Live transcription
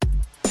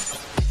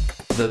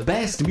The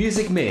best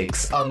music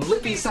mix on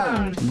Liffey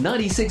Sound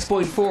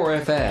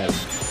 96.4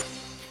 FM.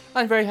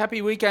 And a very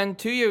happy weekend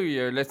to you.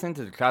 You're listening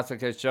to the Classic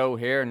Hit Show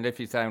here in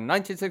Liffey Sound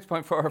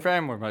 96.4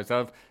 FM with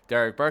myself,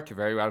 Derek Burke. You're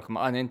very welcome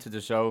on into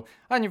the show.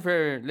 And if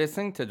you're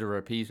listening to the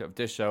repeat of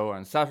this show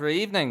on Saturday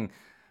evening,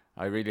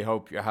 I really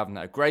hope you're having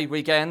a great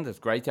weekend. It's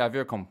great to have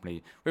your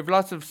company. We've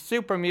lots of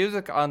super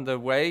music on the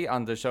way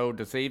on the show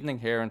this evening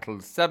here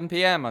until 7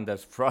 p.m. on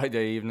this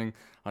Friday evening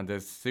on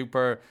this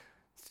super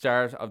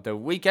start of the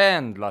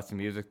weekend. Lots of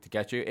music to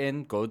get you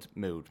in good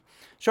mood.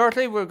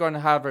 Shortly we're going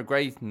to have a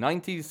great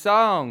 90s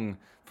song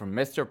from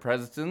Mr.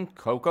 President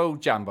Coco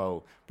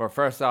Jambo. But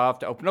first off,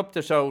 to open up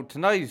the show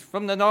tonight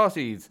from the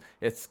noughties,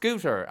 it's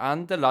Scooter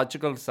and The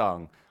Logical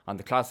Song on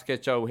the Classic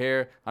Hit Show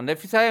here on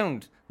Liffey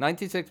Sound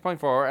 96.4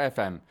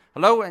 FM.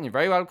 Hello and you're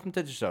very welcome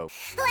to the show.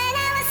 When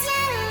I was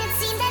young, it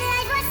seemed that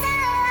life was so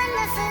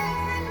wonderful,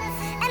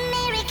 a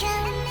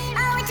miracle.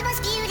 Oh, it was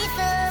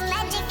beautiful,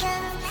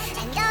 magical,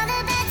 and all the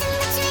birds in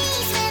the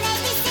trees were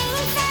like they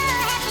singing so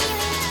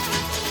happily,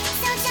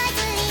 so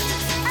joyfully,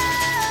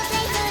 oh,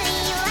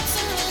 playfully,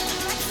 watching me.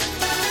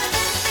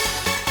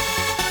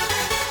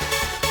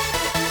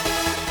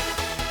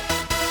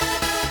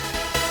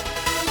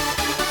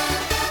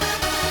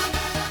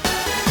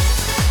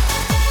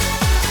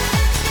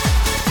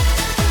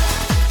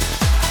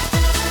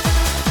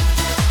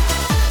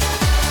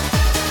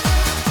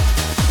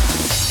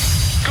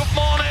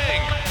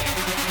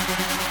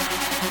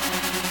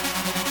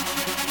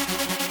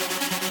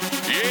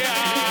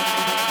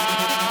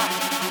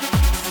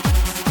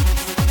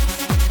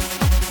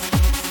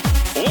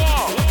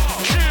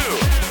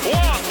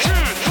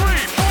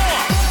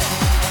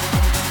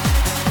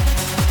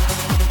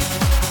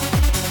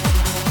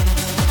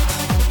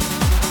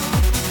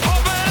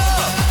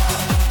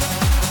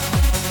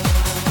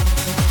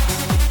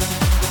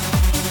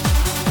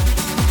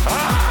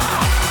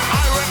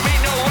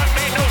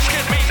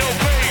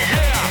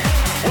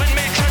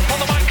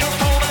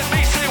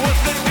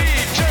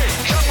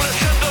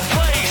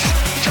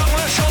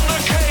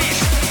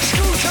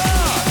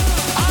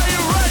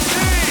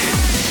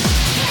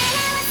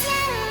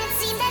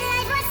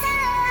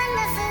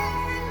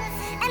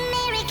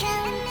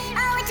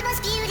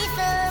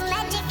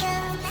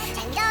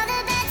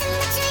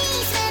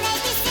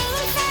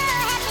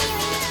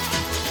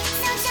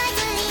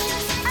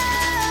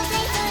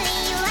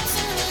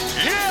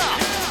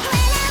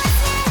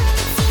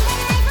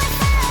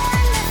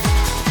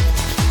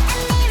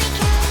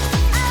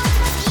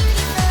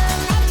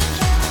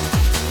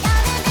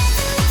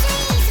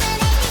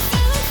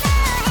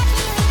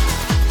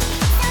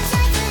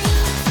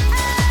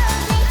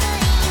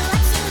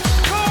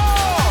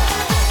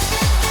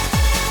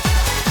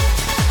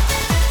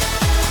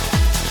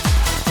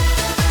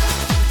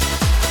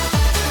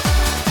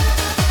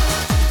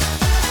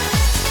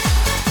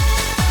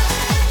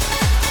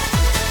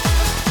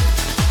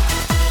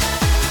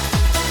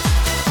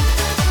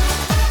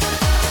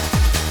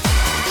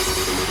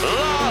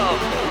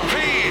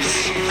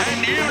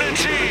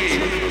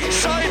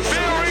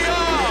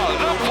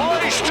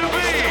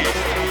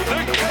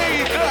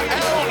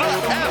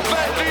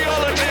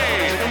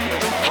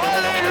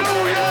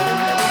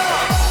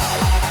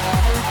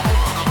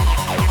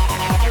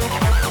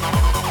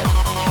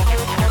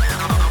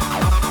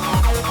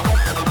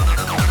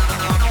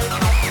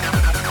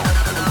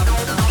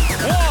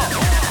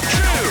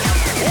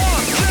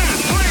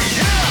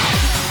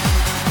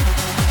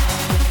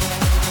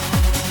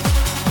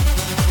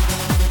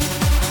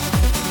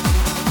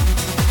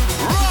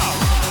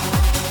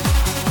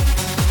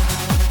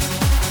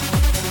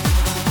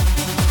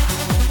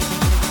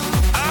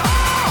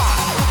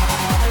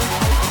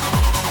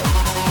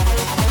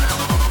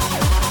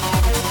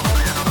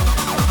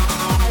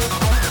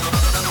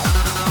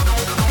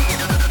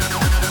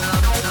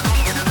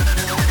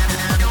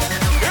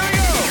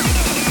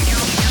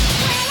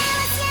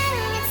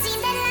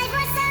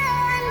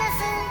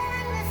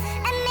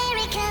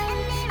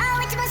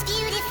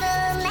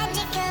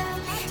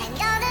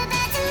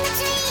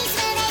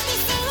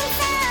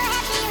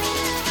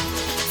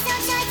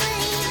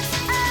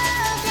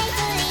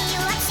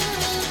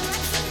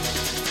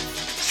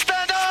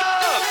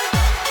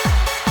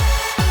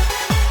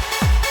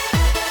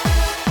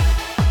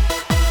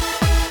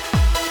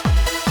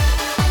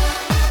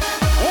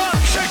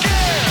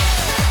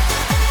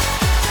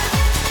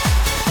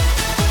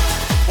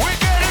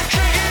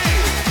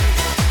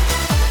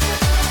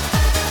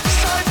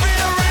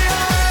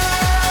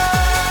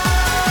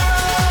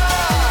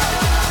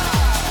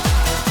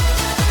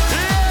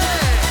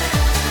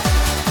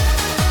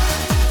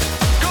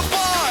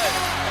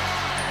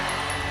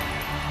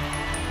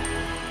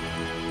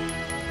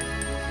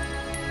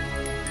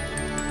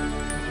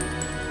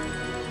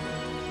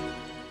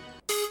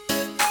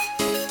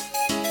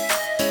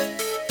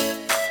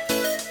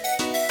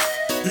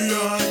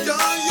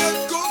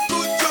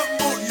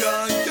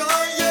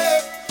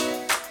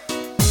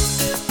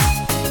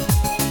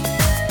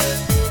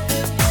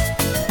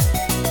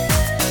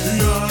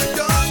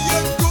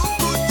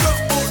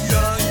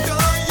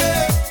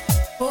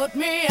 Put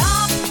me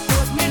up,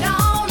 put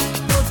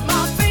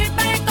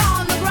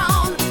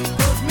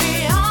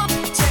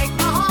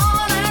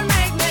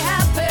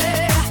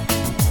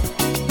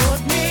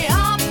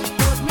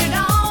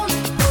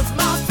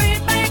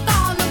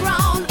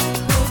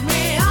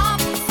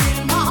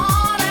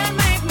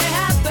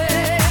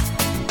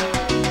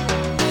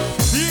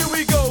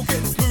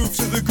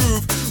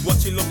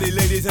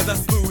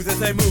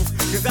they move,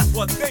 cause that's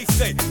what they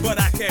say,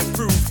 but I can't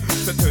prove.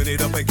 So turn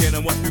it up again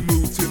and watch me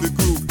move to the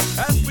groove.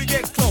 As we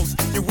get close,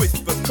 you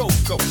whisper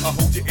Coco, I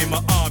hold you in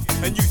my arms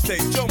and you say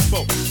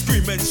Jumbo.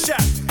 Scream and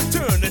shout,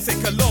 turn and say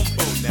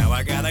Colombo. Now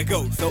I gotta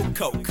go, so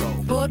Coco.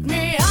 Put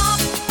me up,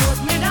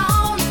 put me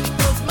down,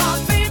 put my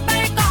feet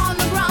back on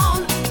the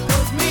ground.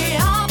 Put me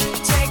up,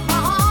 take my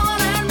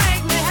heart and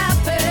make me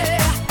happy.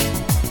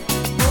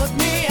 Put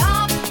me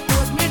up,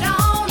 put me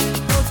down,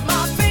 put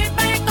my feet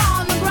back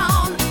on the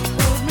ground.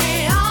 Put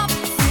me up,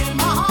 feel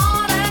my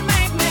heart and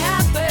make me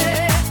happy.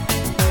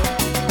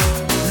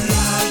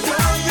 Yeah,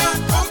 yeah, yeah,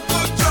 Coco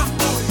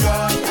Jumbo,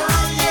 yeah,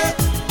 yeah, yeah.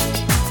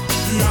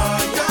 Yeah,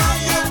 yeah,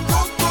 yeah,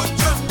 Coco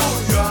Jumbo,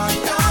 yeah,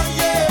 yeah,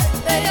 yeah.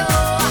 Hey, oh.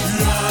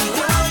 Yeah,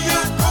 yeah,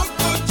 yeah,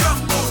 Coco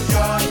Jumbo,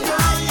 yeah,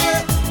 yeah,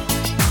 yeah.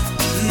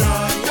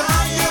 Yeah, yeah,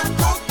 yeah,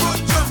 Coco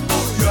Jumbo,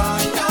 yeah,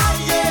 yeah,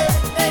 yeah.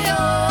 Hey,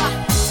 oh.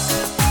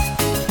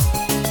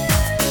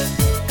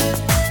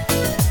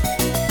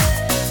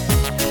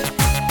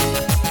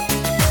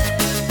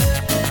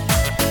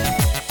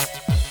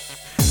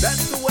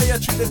 That's the way I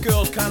treat the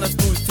girls, kinda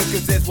smooth too,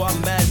 cause there's one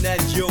man that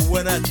you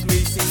and that's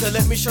me. See, so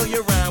let me show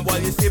you around while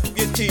you sip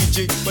your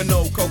TG. But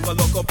no coca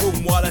loco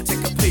boom while I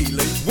take a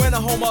peeling. When I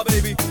hold my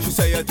baby, she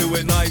say I do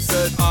it nice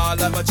and I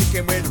like my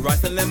chicken with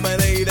rice and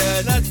lemonade.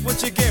 And that's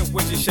what you get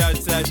when she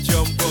shouts that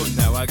Jumbo.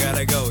 Now I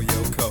gotta go,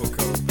 yo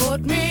Coco.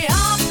 Put me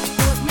up,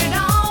 put me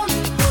down,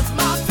 put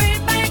my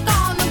feet back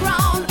on the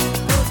ground.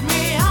 Put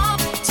me up,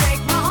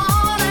 take my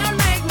heart and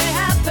make me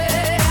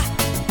happy.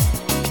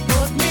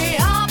 Put me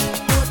up,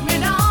 put me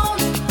down,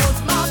 put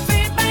my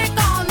feet back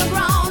on the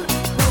ground.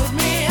 Put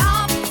me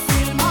up,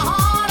 feel my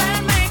heart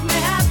and make me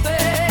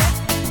happy.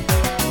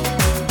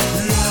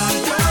 Yeah,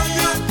 yeah,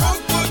 yeah,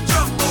 Coco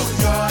Jumbo,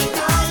 yeah,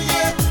 yeah,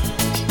 yeah.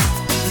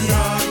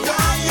 Yeah,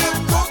 yeah, yeah,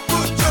 Coco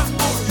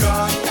Jumbo,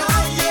 yeah, yeah,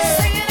 yeah.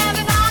 Sing it,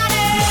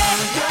 everybody.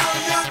 Yeah,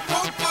 yeah,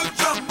 Coco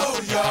Jumbo,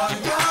 yeah,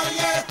 yeah,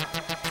 yeah.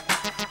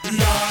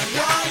 Yeah,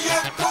 yeah,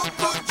 yeah,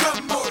 Coco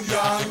Jumbo,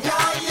 yeah,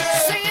 yeah, yeah.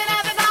 Sing it,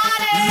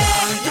 everybody.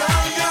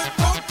 Yeah, yeah,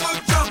 Coco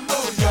Jumbo,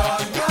 yeah,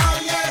 yeah,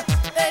 yeah.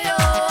 Hey,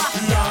 oh.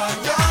 Yeah,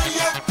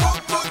 yeah,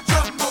 Coco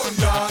Jumbo,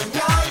 yeah,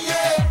 yeah,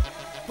 yeah.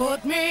 Put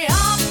me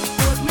up,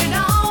 put me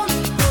down,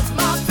 put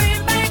my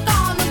feet back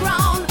on the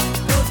ground.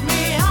 Put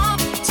me up,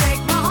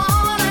 take my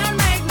heart and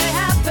make me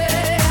happy.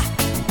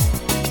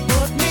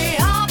 Put me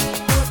up,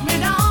 put me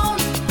down,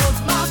 put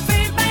my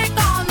feet back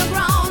on the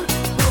ground.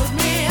 Put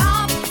me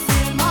up,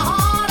 feel my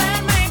heart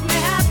and make me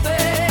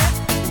happy.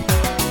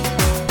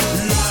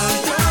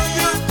 Yeah,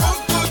 yeah,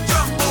 Coco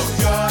Jumbo,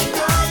 yeah,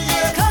 yeah,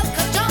 yeah.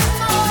 Coco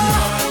Jumbo,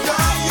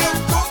 Yeah, yeah,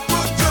 Coco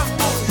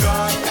Jumbo,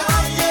 yeah,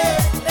 yeah, yeah.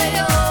 hey,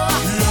 oh.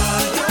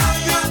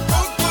 Yeah,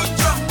 Coco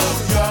Jumbo,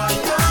 yeah,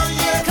 yeah,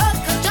 yeah.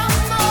 Coco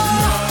Jumbo,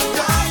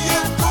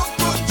 Yeah,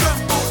 Coco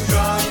Jumbo,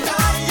 yeah,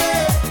 yeah,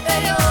 yeah.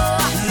 hey, oh.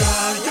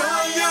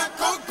 Yeah,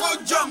 Coco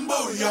Jumbo,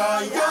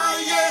 yeah, yeah,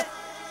 yeah.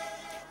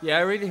 Yeah,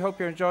 I really hope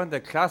you're enjoying the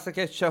Classic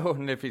Hit Show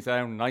on Liffey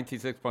Sound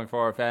 96.4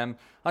 FM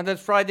on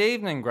this Friday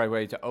evening. Great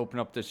way to open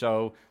up the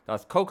show.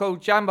 That's Coco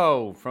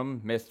Jambo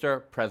from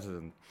Mr.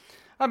 President.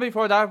 And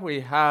before that, we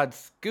had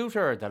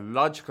Scooter, the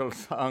logical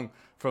song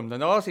from the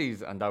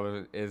Naughties, and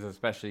that is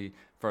especially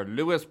for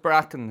Lewis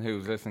Bracken,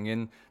 who's listening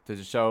in to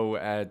the show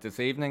this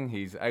evening.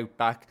 He's out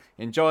back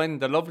enjoying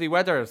the lovely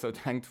weather, so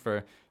thanks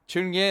for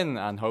tuning in,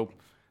 and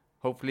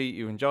hopefully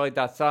you enjoyed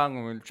that song,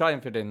 and we'll try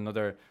and fit in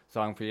another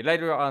song for you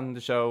later on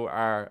the show,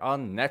 or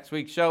on next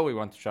week's show. We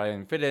want to try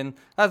and fit in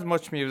as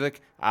much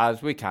music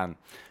as we can.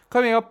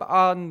 Coming up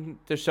on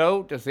the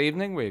show this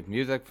evening, we have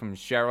music from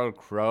Sheryl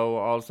Crow.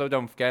 Also,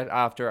 don't forget,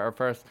 after our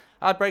first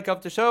ad break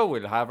of the show,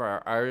 we'll have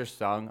our Irish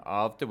Song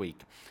of the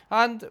Week.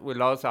 And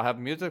we'll also have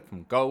music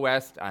from Go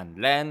West and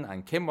Len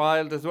and Kim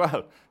Wilde as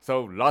well.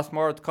 So lots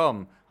more to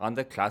come on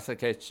the Classic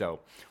Hit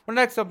Show. Well,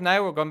 next up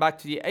now, we're going back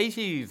to the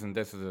 80s, and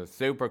this is a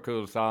super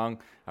cool song,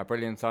 a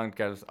brilliant song to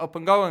get us up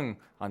and going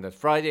on this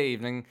Friday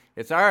evening.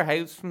 It's Our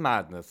House from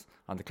Madness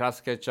on the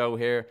Classic Hit Show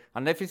here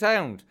on Liffey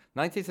Sound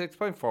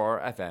 96.4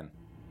 FM.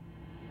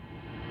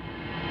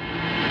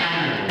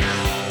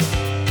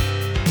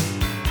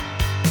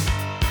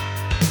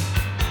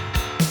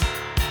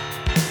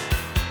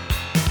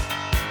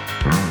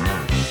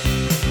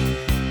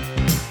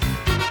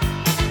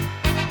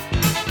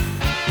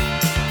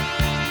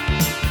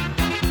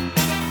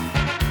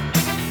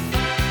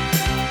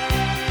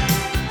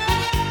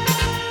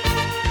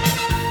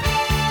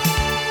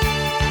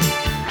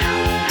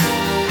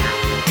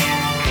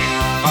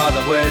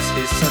 Father wears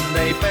his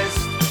Sunday best.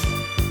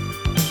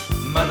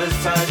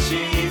 Mother's tired,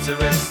 she needs a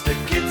rest. The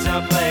kids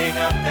are playing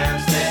up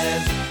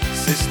downstairs.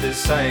 Sister's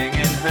sighing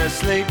in her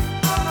sleep.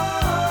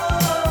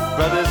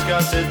 Brother's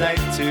got a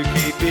date to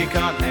keep, he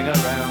can't hang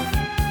around.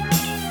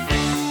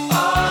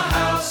 Our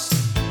house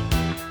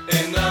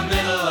in the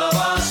middle of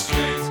our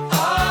street.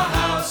 Our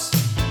house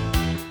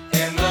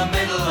in the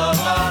middle of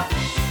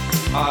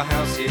our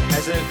house, it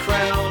has a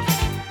crowd.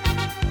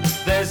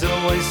 There's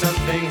always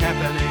something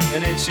happening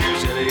and it's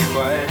usually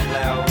quite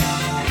loud.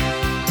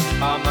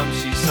 Our mum,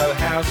 she's so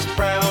house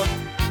proud.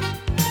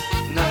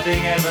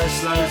 Nothing ever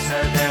slows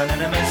her down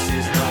and a mess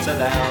is not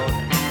allowed.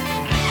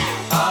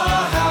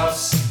 Our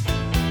house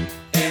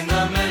in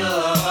the middle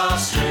of our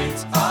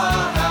street.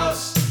 Our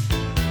house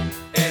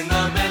in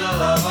the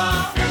middle of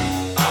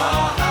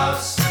our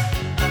house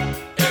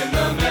in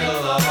the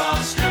middle of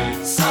our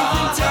street.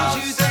 Something tells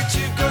you that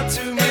you've got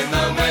to in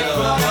the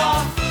middle of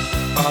our.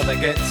 Father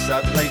gets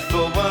up late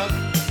for work.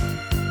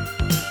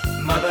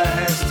 Mother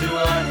has to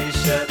iron his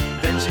shirt.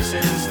 Then she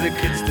sends the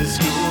kids to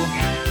school.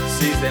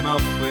 Sees them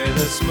off with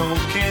a small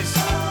kiss.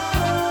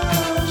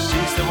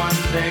 She's the one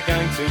they're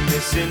going to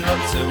miss in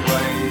lots of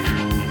ways.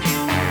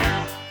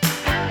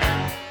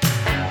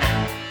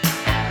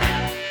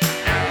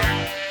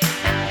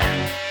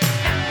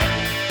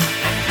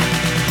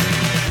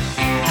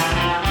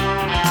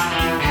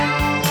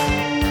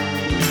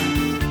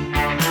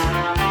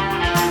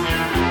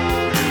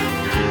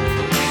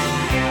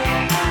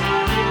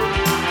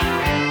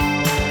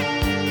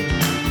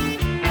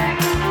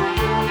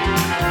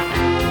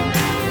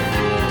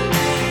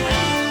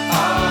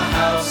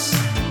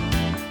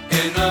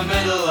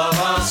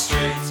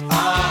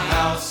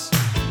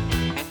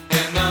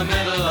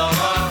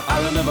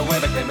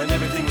 And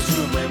everything was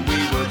room when we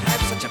would have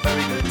such a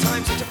very good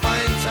time, such a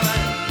fine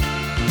time,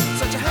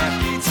 such a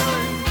happy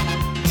time.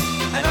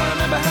 And I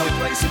remember how we'd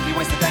play, simply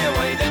waste the day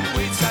away. Then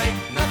we'd say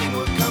nothing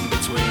would come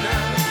between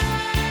us,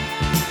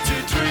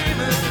 two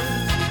dreamers.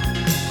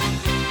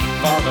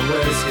 Father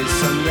wears his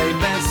Sunday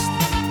best.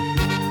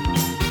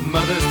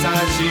 Mother's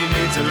tired, she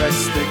needs a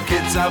rest. The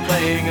kids are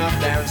playing up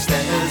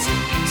downstairs.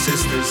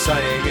 Sister's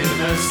sighing in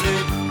her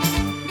sleep.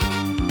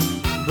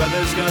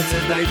 Brother's got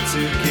a date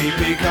to keep,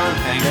 he can't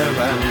hang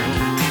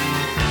around.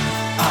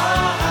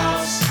 Our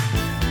house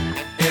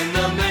in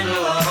the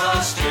middle of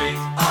our street.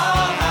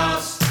 Our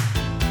house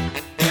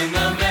in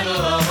the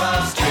middle of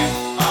our street.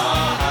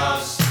 Our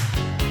house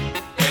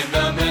in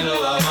the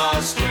middle of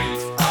our street.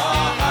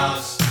 Our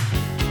house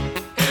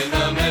in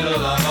the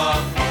middle of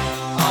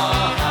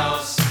our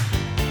house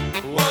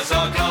was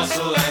our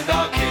castle and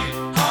our keep.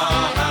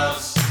 Our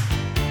house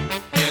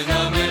in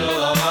the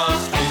middle of our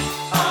street.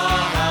 Our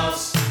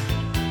house,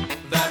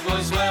 that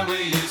was where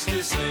we used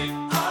to sleep.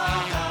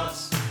 Our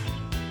house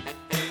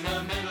in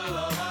the middle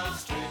of our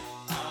street.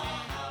 Our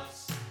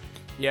house.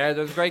 Yeah,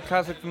 there's a great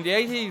classic from the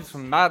 80s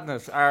from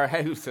Madness, Our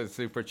House, a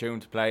super tune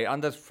to play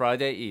on this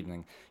Friday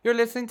evening. You're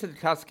listening to the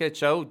Classic Hit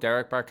Show.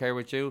 Derek Burke here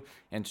with you,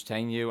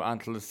 entertaining you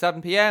until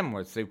 7 p.m.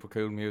 with super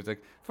cool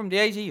music from the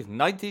 80s,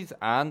 90s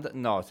and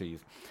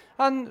noughties.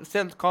 And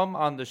still to come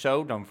on the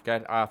show, don't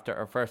forget, after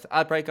our first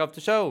ad break of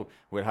the show,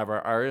 we'll have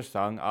our Irish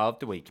Song of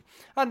the Week.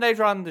 And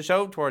later on in the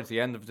show, towards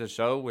the end of the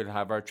show, we'll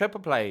have our triple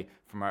play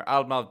from our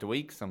album of the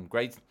week, some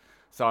great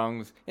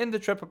songs in the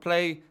triple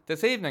play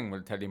this evening.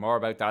 We'll tell you more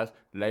about that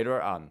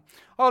later on.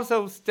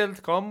 Also, still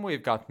to come,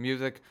 we've got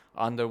music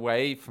on the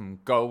way from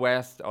Go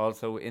West,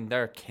 also in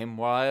there, Kim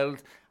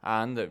Wilde,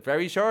 and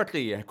very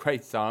shortly, a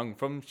great song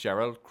from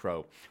Sheryl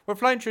Crow. We're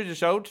flying through the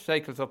show to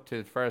take us up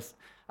to the first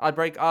ad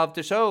break of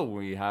the show.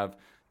 We have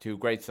two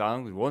great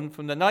songs, one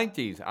from the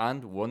 90s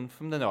and one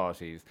from the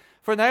noughties.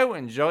 For now,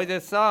 enjoy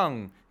this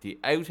song, the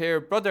Out Here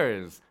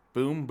Brothers,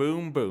 Boom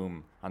Boom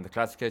Boom, on the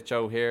Classic Hit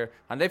Show here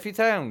on Liffey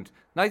Sound,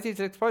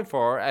 96.4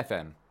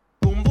 FM.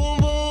 Boom, boom,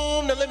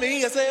 boom, now let me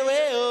hear say,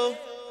 well.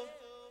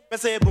 I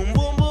say, boom,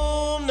 boom,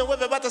 boom, now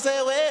everybody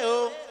say,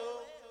 well.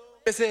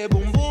 I say,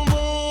 boom, boom,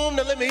 boom,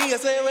 now let me hear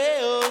say,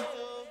 well.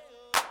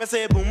 I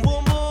say, boom,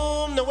 boom,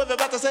 boom, now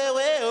everybody say,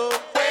 well.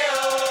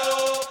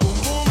 Boom,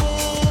 boom,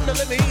 boom, now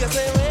let me hear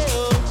say,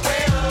 well.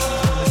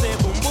 I say,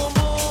 boom, boom,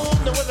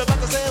 boom, now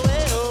everybody say,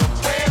 well.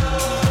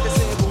 I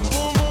say, boom,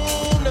 boom,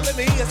 boom, now let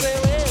me hear say,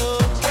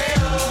 well.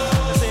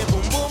 I say,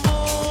 boom, boom,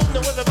 boom, now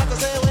everybody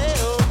say,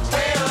 well.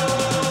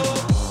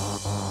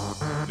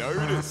 Now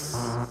hear this.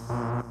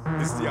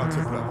 It's the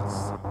Outer Brothers.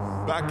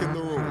 Back in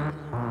the room.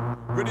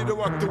 Ready to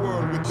rock the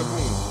world with the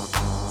boom.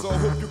 So I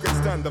hope you can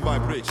stand the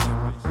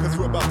vibration. Cause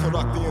we're about to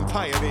rock the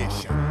entire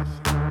nation.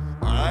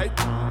 Alright?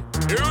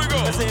 Here we go.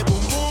 I say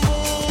boom boom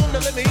boom, now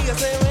let me hear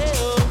say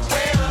well.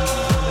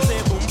 I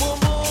say boom boom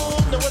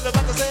boom, now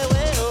everybody say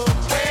well.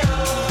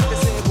 I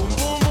say boom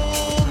boom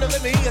boom, now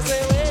let me hear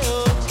say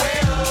well.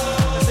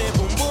 I say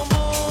boom boom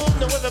boom,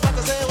 now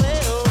everybody say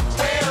well.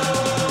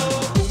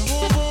 Boom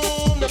boom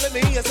boom, now let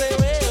me hear say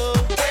well.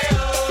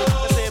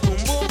 I say boom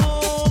boom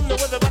boom, now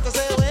everybody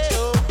say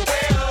well.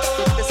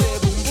 I say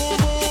boom boom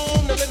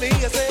boom, now let me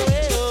hear say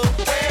well.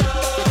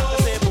 I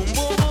say boom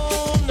boom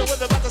boom, now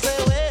everybody say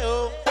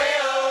well.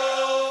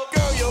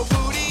 Girl, your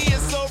booty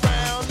is so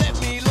round, let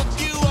me look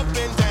you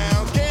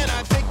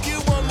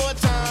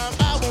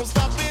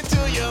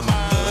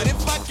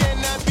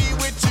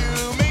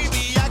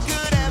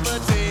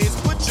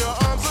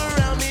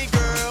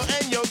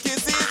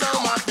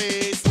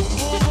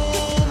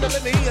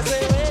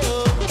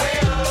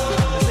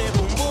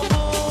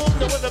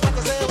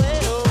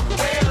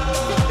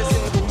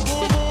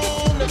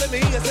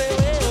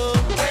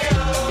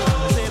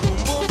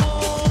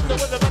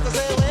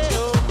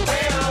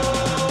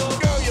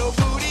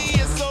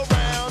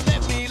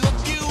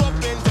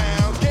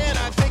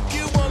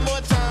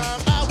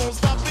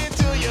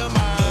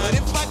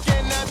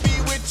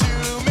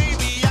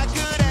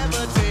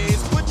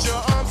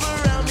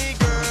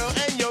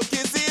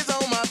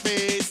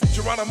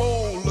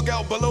Geronimo, look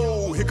out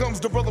below. Here comes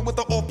the brother with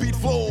the offbeat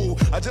flow.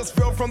 I just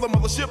fell from the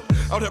mothership.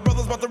 Out here,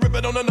 brothers about to rip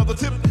it on another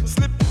tip.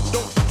 Slip,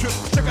 don't trip,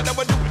 check out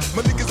how I do it.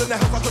 My niggas in the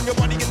house, I turn your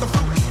body into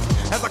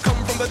fruit. As I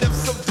come from the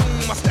depths of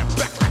doom, I step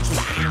back like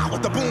wow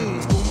with the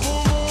boom. Boom,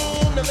 boom,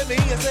 boom, now let me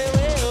hear you say,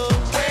 well.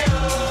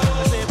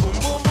 I say boom,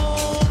 boom,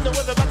 boom, now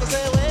we're about to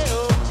say,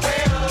 well.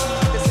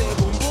 They say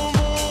boom, boom,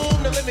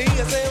 boom, now let me hear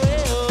you say,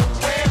 well.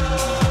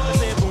 I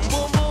say boom,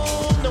 boom,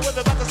 boom, now we're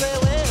about to say,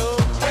 well.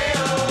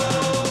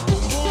 Boom,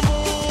 boom,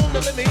 boom,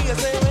 now let me hear you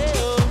say,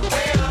 well.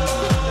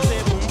 I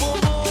say boom, boom,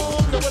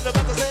 boom, now we're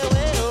about to say,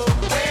 well.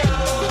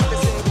 They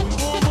say boom,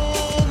 boom,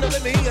 boom, now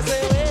let me hear you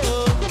say, well.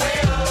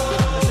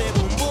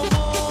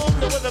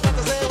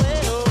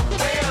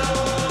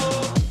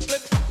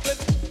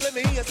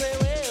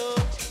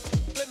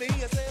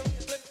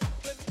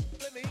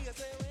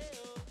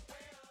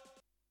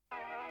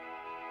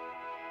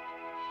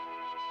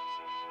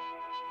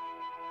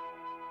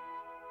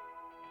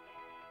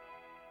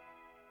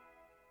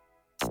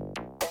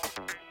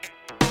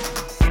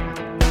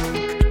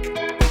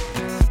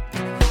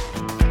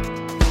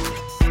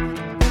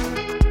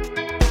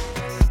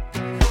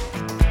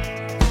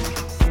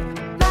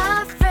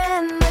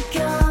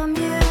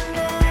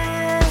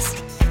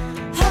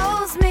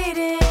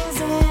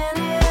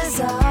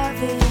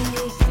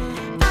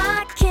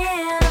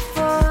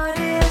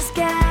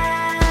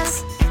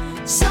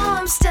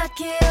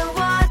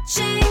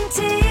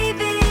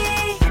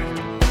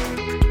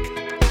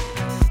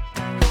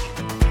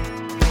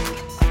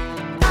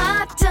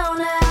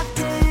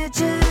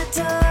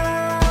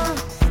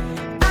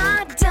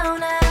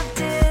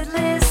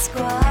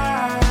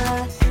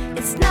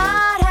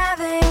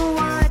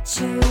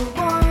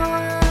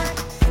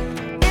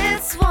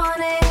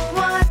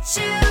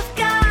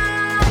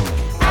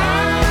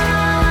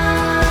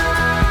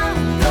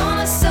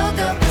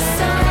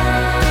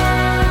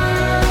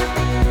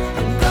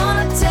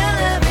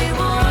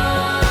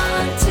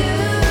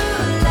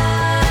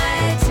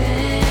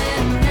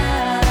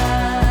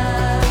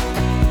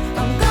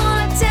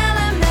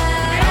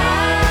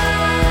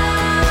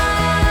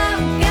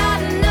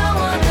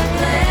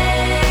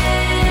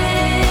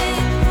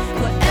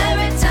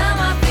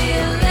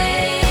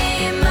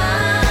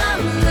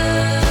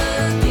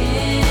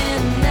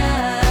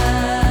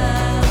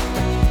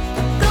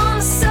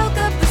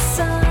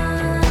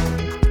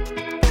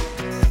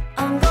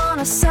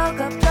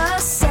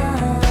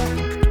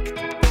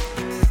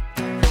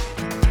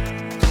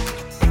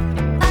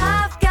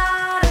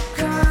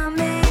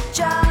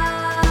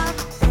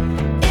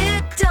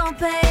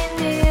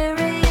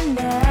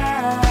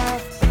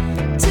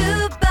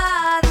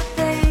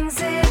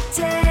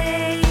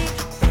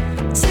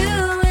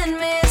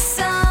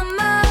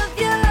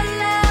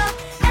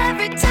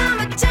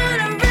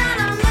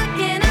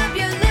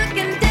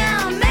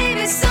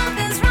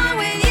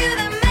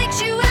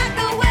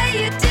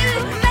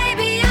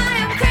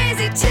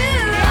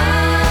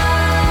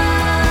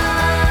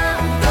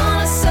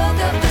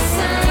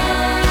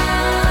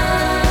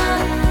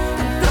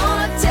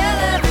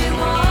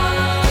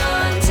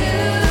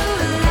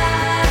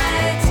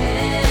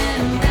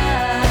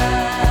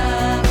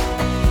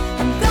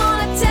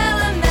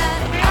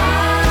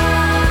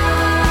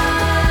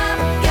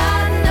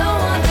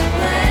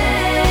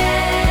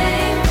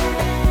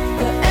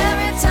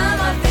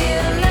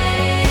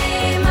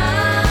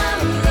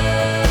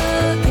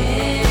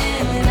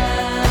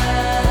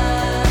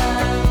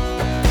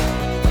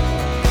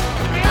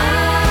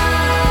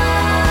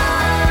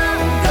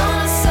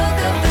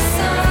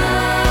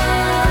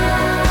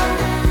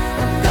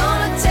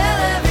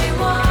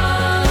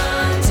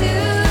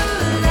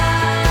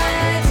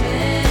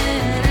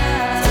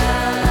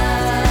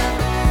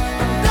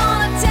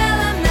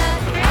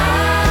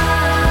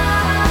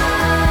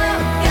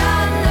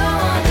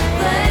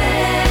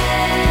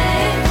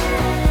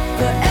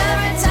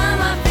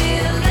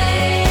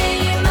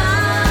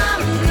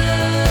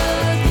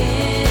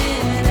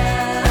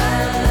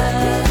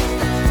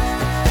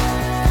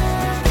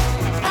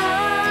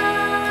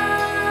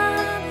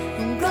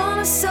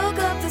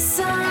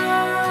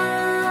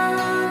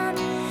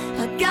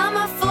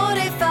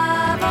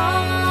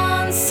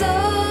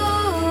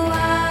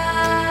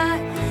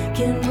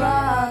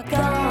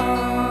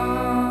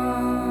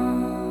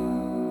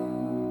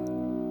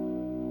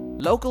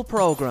 Local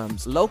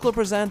programs, local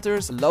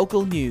presenters,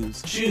 local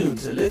news. Tune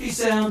to Liffey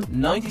Sound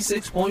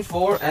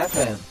 96.4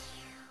 FM.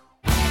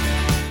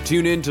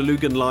 Tune in to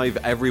Lugan Live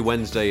every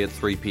Wednesday at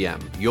 3 p.m.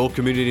 Your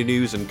community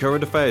news and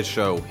current affairs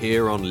show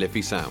here on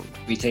Liffey Sound.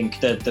 We think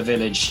that the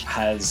village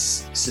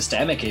has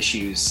systemic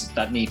issues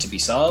that need to be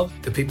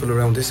solved. The people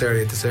around this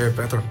area deserve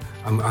better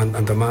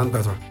and demand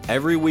better.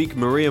 Every week,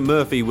 Maria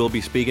Murphy will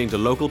be speaking to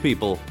local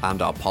people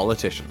and our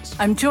politicians.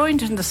 I'm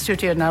joined in the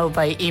studio now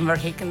by Emer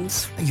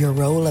Higgins. Your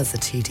role as a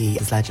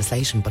TD is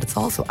legislation, but it's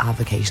also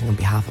advocating on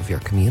behalf of your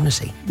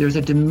community. There's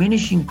a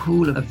diminishing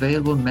pool of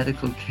available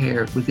medical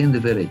care within the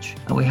village,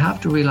 and we have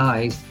to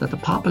realise that the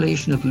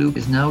population of Luke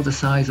is now the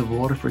size of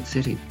Waterford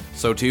City.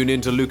 So tune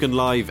in to Lucan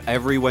Live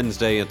every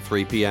Wednesday at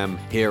 3 p.m.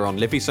 here on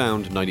Liffey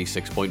Sound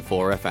 96.4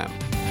 FM.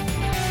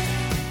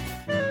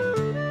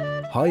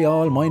 Hi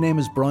all, my name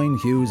is Brian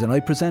Hughes and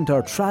I present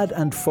our trad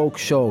and folk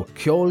show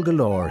Ceol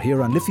Galore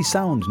here on Liffey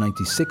Sound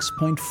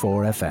 96.4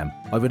 FM.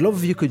 I would love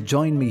if you could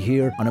join me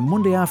here on a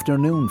Monday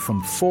afternoon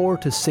from 4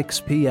 to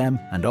 6 p.m.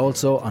 and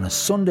also on a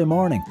Sunday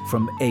morning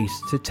from 8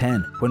 to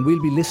 10 when we'll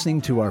be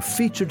listening to our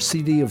featured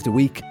CD of the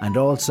week and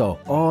also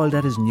all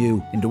that is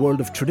new in the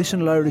world of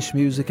traditional Irish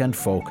music and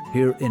folk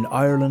here in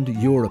Ireland,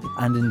 Europe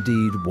and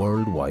indeed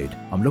worldwide.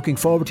 I'm looking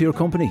forward to your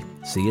company.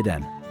 See you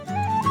then.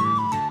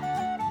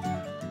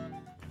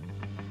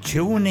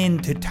 Tune in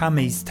to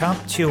Tommy's Top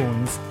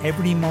Tunes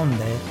every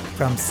Monday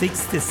from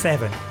 6 to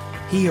 7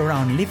 here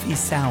on Liffey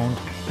Sound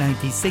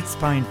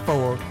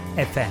 96.4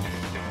 FM.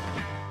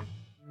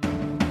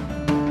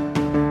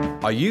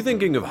 Are you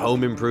thinking of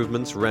home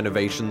improvements,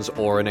 renovations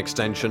or an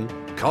extension?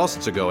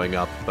 Costs are going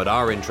up, but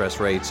our interest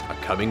rates are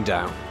coming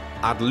down.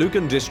 At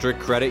Lucan District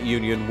Credit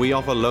Union, we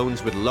offer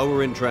loans with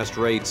lower interest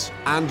rates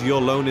and your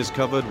loan is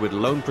covered with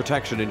loan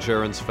protection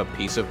insurance for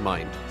peace of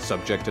mind,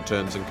 subject to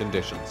terms and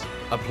conditions.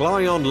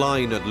 Apply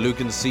online at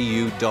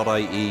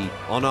lucancu.ie,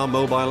 on our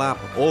mobile app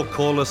or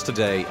call us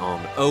today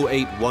on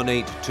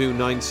 0818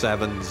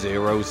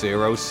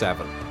 297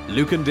 007.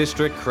 Lucan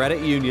District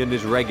Credit Union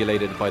is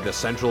regulated by the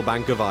Central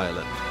Bank of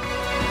Ireland.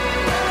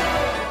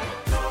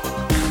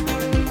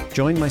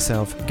 Join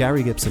myself,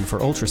 Gary Gibson, for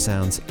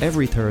Ultrasounds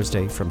every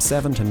Thursday from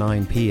 7 to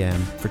 9 p.m.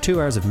 for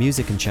 2 hours of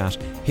music and chat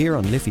here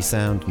on Liffey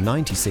Sound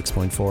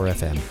 96.4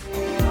 FM.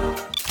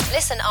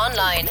 Listen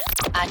online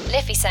at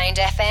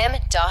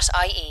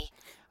liffeysoundfm.ie.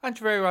 And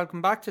you're very welcome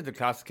back to the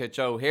Classic Hit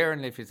Show here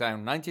in Liffey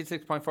Sound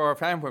 96.4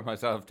 FM with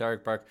myself,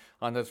 Derek Burke,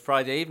 on this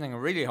Friday evening. I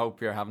really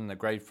hope you're having a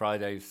great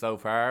Friday so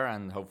far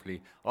and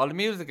hopefully all the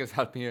music is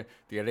helping you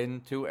to get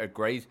into a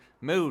great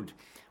mood.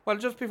 Well,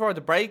 just before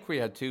the break, we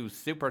had 2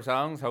 super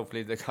songs.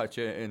 Hopefully they got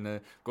you in a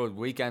good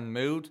weekend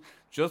mood.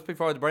 Just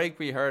before the break,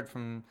 we heard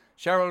from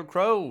Sheryl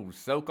Crow,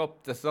 Soak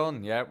Up the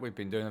Sun. Yeah, we've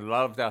been doing a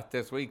lot of that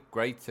this week.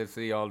 Great to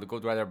see all the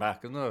good weather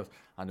back, isn't it?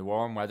 And the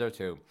warm weather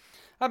too.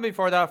 And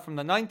before that, from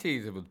the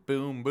 90s, it was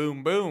Boom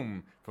Boom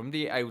Boom from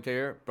the Out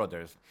Here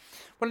Brothers.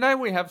 Well, now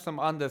we have some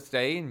On This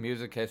Day in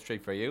music history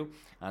for you.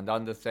 And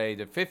on this day,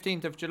 the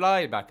 15th of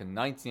July, back in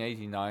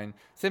 1989,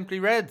 Simply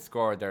Red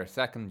scored their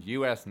second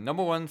US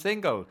 #1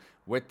 single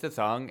with the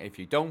song If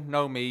You Don't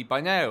Know Me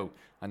By Now,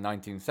 a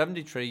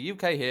 1973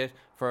 UK hit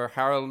for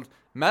Harold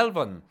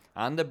Melvin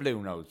and the Blue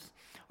Notes.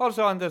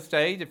 Also on this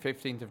day, the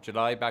 15th of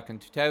July, back in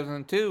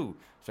 2002,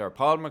 Sir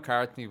Paul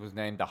McCartney was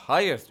named the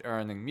highest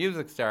earning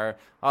music star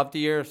of the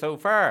year so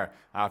far,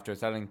 after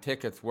selling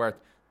tickets worth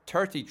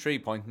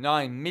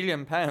 £33.9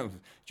 million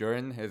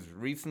during his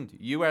recent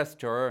US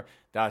tour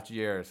that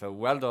year. So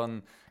well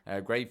done,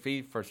 a great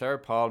feat for Sir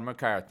Paul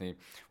McCartney.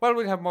 Well,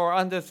 we'll have more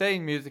On This Day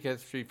in music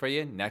history for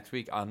you next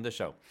week on the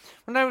show.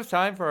 Well, now it's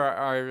time for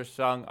our Irish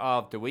Song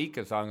of the Week,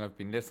 a song I've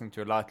been listening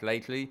to a lot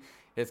lately.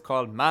 It's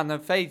called Man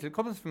of Faith. It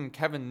comes from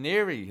Kevin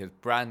Neary, his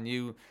brand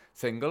new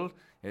single.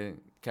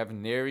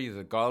 Kevin Neary is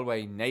a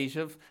Galway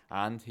native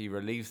and he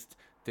released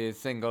the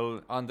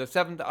single on the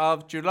 7th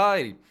of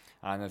July.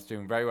 And it's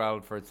doing very well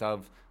for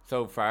itself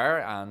so far.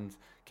 And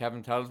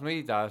Kevin tells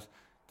me that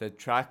the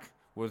track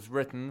was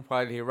written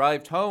while he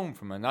arrived home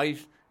from a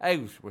night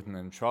out with an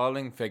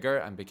enthralling figure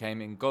and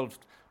became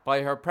engulfed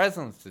by her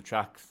presence. The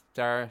track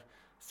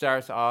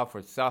starts off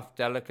with soft,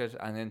 delicate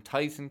and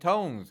enticing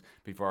tones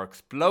before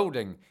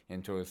exploding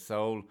into a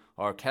soul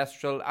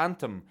orchestral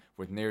anthem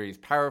with Neary's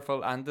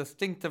powerful and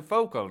distinctive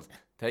vocals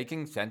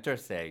taking centre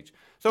stage.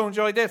 So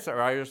enjoy this,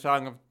 our Irish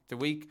Song of the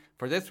Week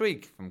for this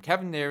week from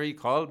Kevin Neary,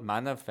 called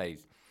Man of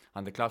Faith,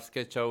 on the Classic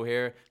Hit Show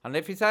here on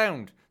Liffey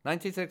Sound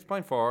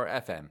 96.4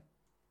 FM.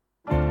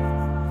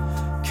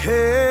 Came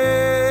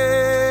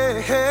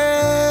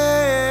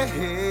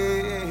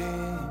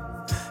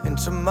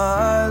into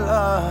my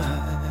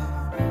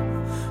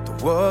life the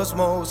world's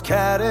most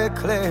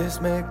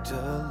cataclysmic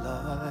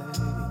delight,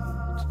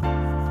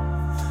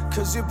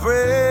 'cause you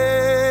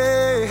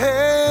break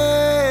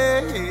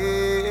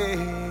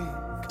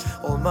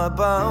all my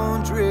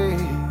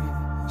boundaries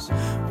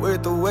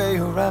with the way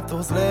you wrap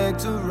those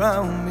legs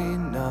around me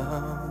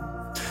now.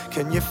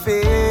 Can you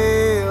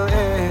feel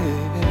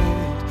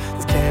it?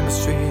 This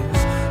chemistry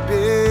is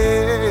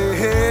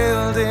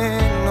building,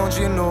 don't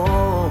you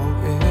know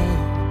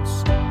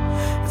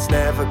it's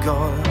never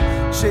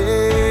gonna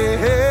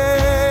change.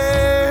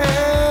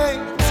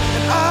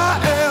 And I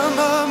am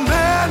a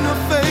man of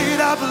faith,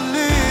 I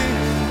believe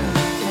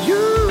in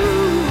you.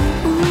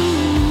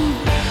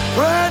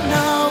 Right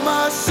now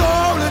my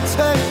soul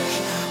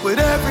attached with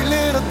every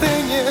little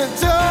thing you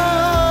do,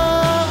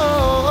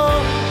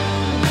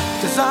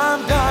 'cause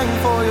I'm dying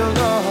for your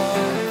love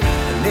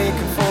and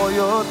aching for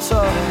your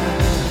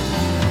touch.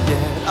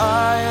 Yet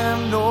I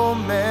am no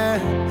man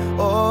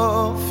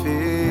of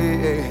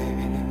faith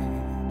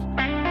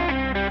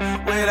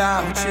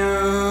without you.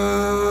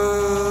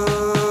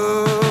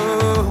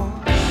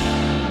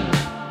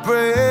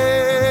 Break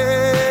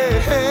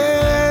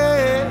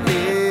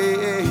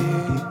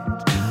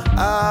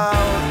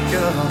out,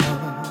 girl,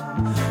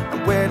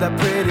 and wear that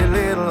pretty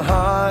little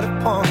heart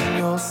upon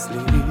your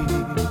sleeve.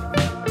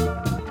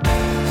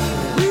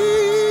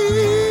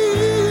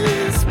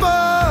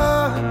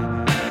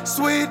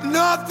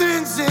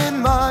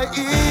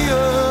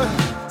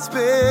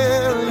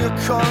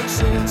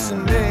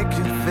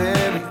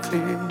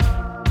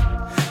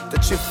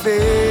 you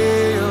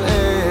feel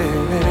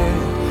it?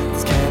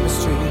 This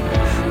chemistry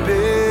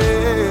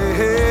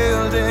building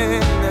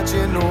that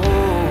you know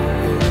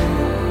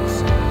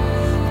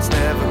it's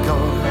never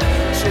gonna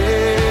change.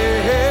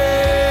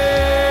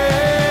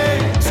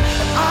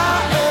 I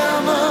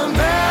am a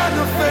man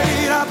of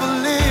fate, I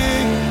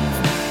believe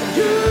in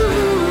you.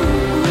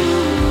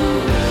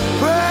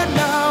 Right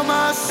now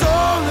my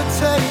soul to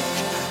take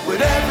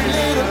with every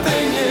little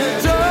thing you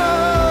do.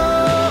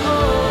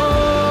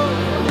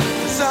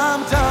 'Cause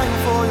I'm dying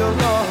for your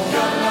love,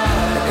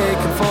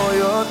 aching for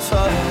your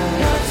touch.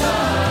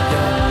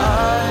 Yeah,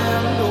 I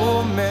am no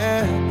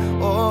man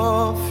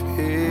of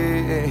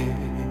fear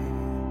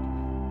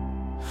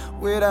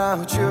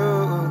without you.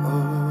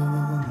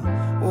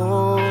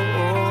 Oh,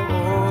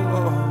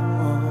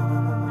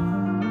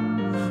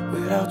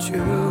 without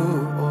you.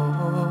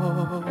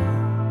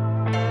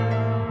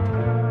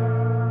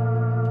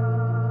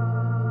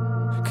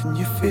 Can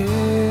you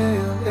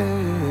feel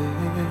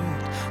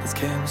it? This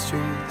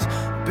chemistry's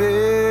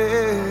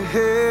building.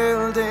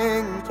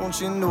 Don't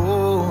you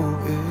know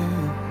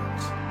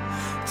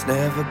it's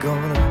never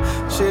gonna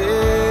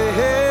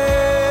change.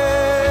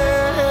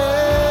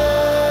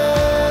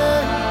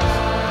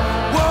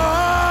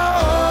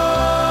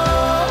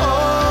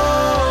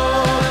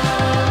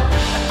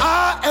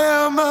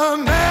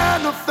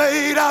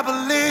 I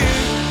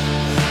believe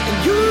in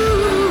you.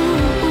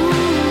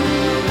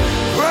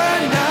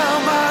 Right now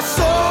my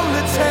soul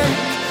to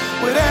take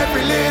with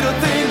every little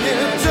thing you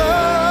do.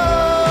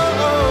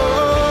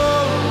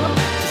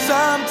 'Cause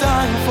I'm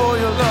dying for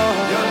your love,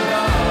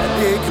 and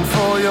aching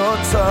for your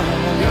touch.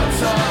 Yeah,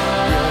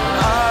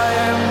 I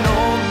am no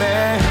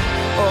man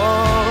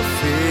of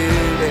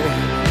fear.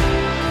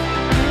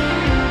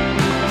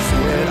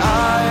 Said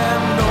I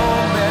am no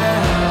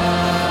man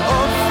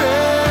of fear.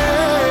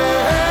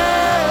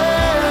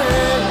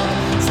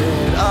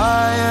 Said I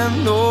am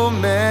no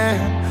man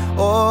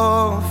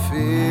of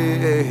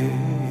fear.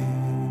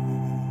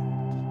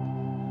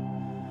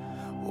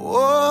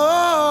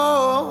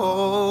 Oh,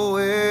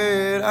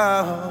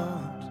 without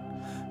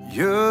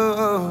you.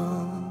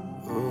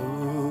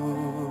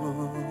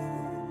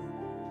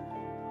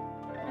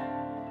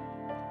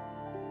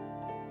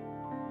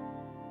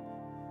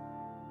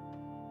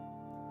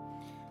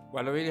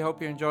 Well, I really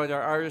hope you enjoyed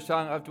our Irish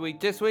song of the week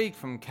this week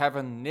from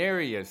Kevin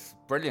Nearius.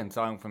 Brilliant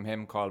song from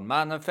him called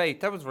Man of Faith.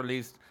 That was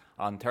released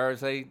on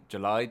Thursday,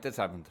 July the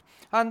 7th.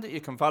 And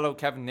you can follow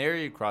Kevin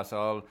Neary across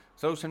all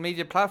social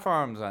media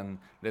platforms and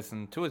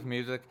listen to his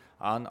music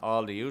on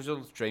all the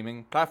usual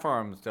streaming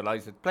platforms.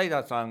 Delighted to play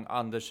that song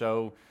on the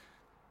show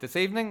this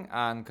evening,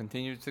 and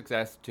continued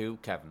success to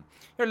Kevin.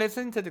 You're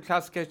listening to the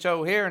Classic Hits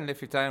Show here in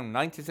Liffey Town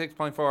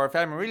 96.4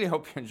 FM. I really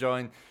hope you're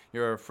enjoying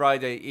your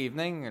Friday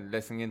evening and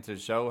listening into the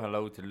show.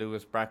 Hello to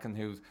Lewis Bracken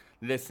who's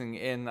listening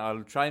in.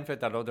 I'll try and fit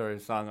that other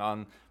song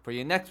on for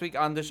you next week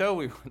on the show.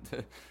 We want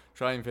to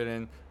try and fit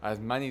in as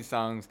many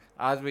songs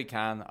as we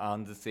can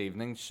on this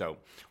evening's show.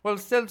 Well,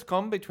 still to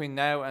come between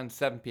now and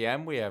 7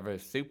 p.m. we have a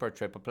super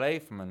triple play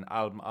from an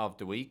album of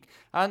the week,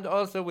 and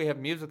also we have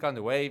music on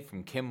the way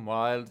from Kim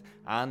Wilde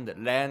and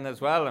Len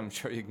as well. I'm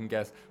sure you can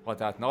guess what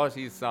that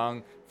naughty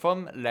song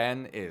from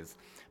Len is.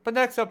 But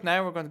next up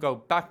now we're going to go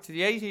back to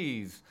the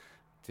 80s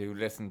to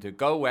listen to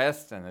Go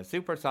West and a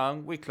super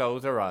song, We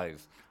Close Our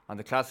Eyes, on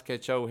the Classic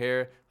Hits Show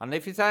here on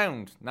Liffey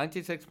Sound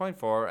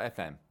 96.4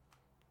 FM.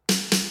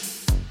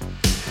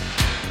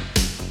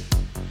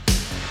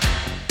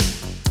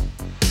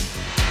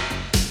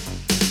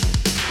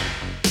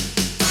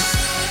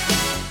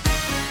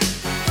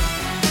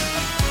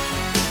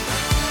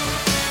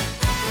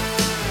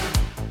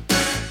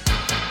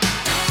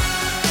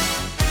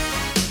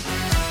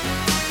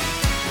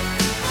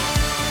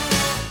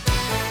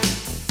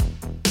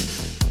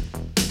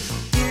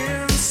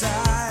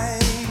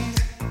 Inside,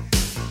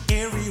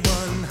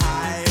 everyone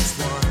hides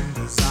one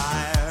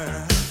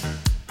desire.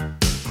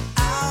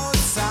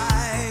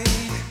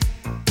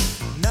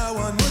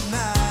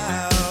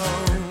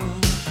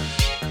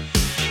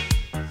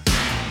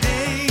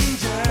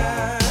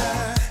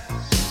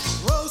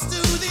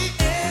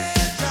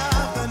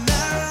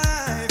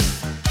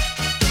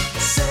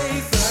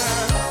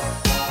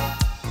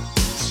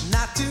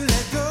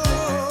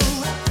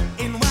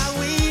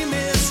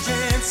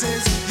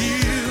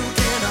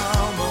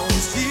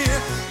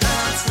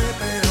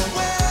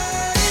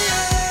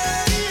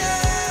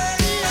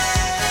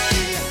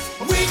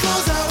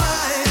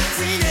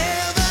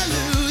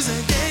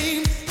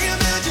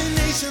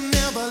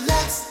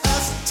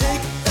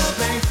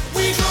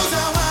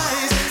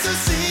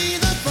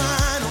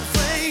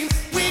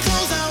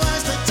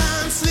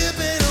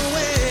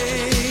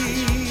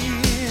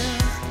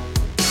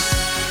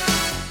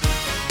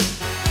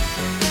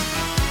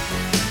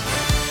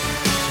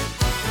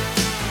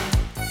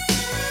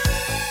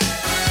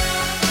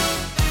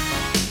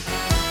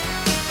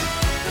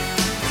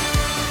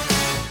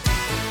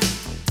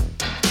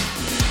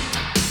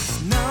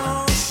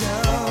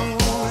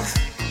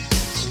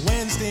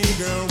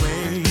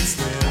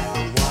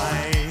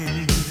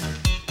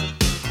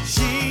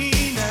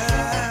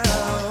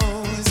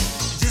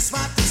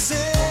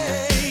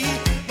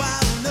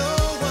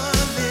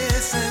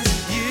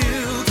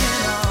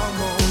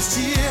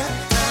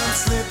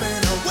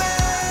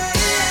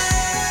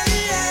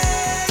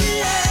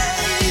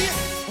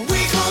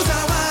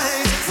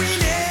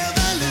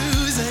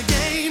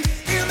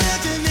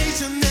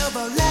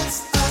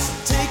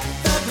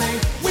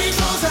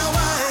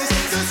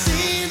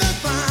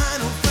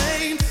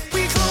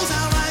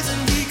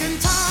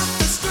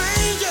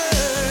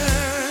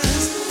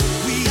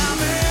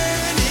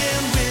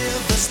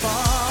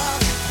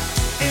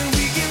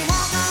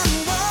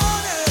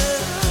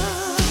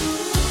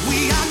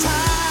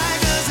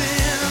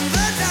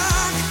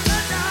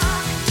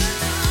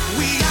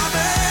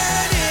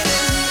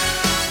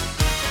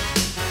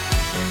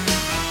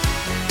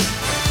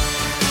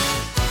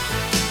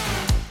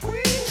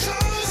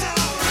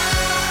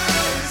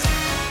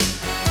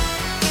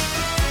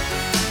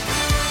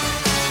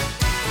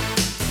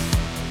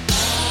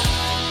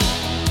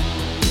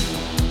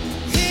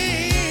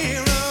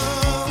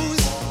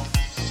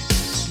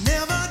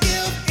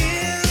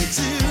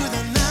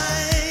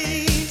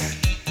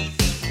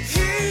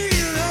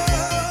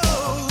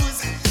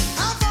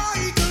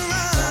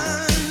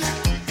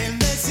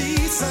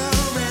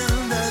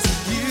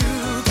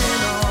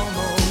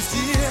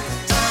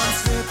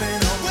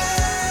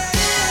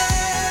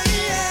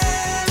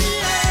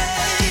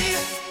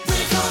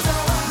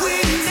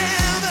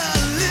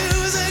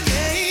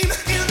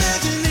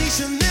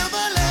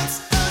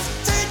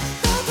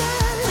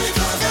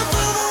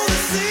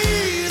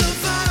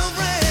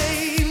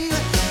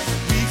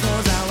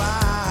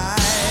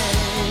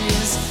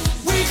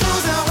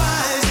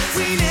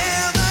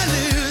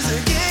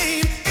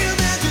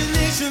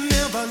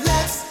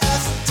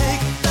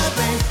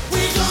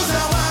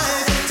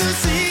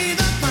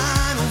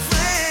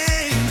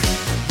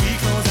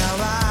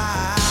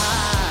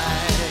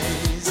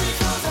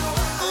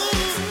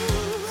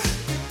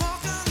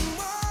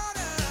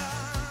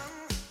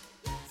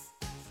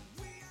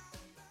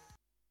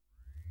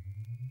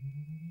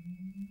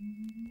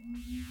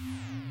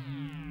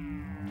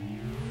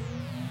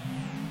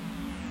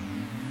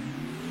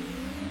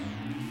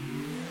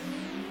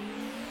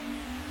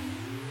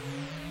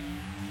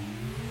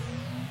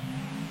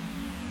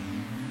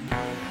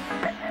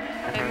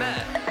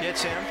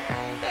 champ.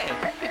 Hey,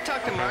 you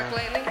talked to Mark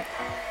lately?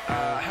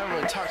 I haven't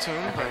really talked to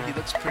him, but he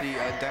looks pretty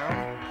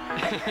down.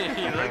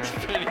 He looks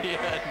pretty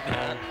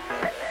down.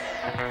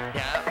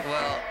 Yeah,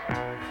 well,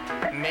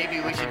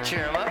 maybe we should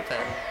cheer him up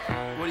then.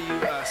 What do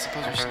you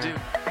suppose we should do?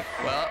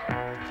 Well,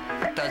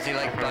 does he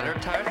like butter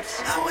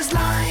tarts? I was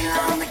lying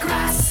on the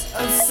grass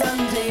of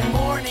Sunday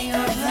morning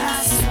of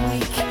last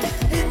week,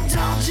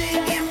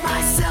 indulging in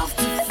my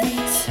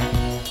self-defeat.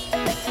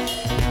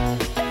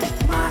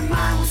 My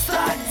mind was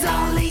thugged,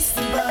 all laced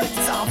and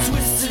bugged, all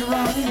twisted,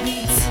 wrong and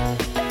beat.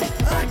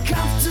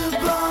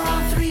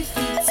 Uncomfortable, 3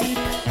 feet deep.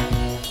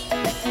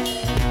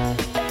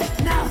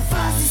 Now the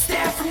fuzzy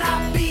stare from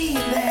not being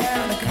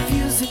there on a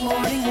confusing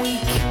morning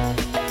week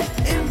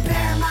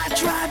impair my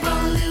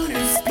tribal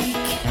lunar speak.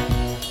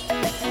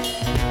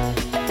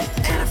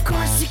 And of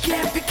course you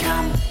can't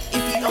become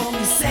if you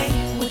only say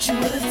what you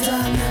would have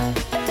done.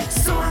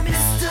 So I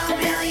missed a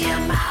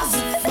million miles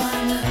of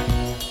fun.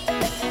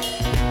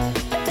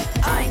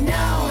 I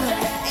know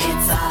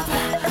it's up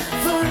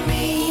for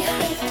me.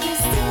 If you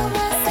steal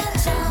my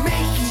sunshine,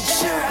 making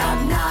sure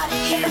I'm not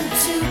in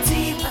too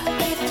deep.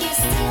 If you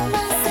steal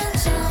my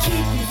sunshine,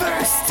 keep me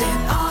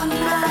bursting on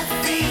my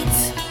feet.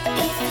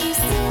 If you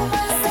steal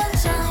my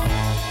sunshine.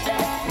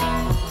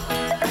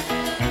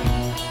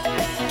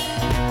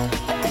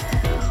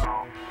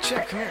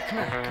 Chip, come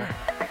here.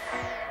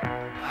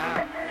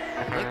 Wow,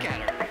 look at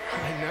her.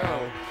 I know.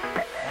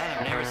 Man,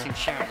 I've never seen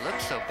Sharon look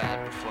so bad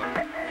before.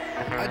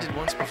 I did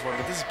once before,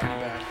 but this is pretty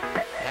bad.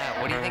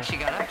 Yeah, what do you think she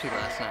got up to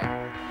last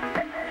night?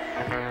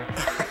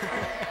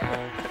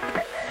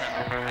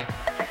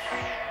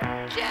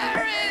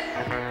 Sharon!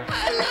 I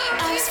love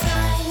you! I was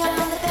flying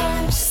on the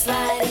bench,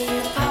 sliding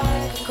in the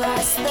park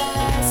across the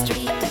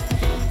street.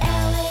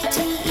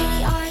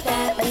 Later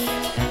that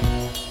week.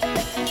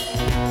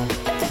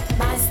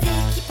 My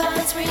sticky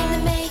paws were in the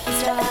making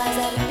straws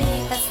at a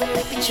big fat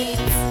slurpy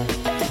treats.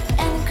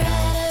 An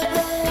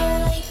incredible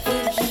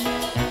 8-foot heat.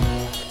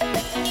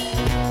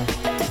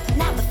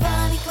 Now the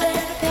funny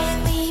glare of pale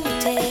gleaming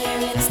tear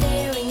and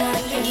staring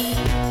under heat.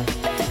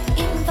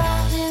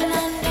 Involved in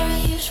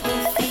unusual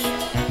feet.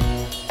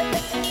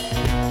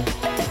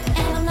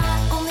 And I'm not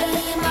only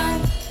among,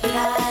 but I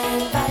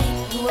invite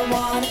who will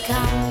wanna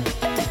come.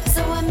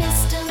 So I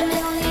missed a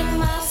million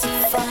miles of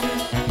fun.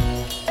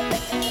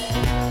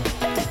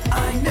 I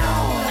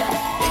know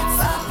it's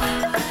up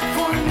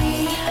for me.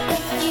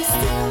 If you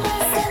steal my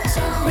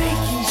sunshine,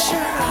 making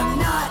sure I'm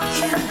not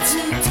in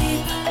too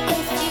deep.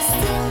 If you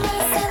steal my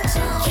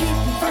sunshine, keep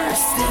me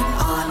bursting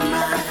on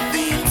my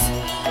feet.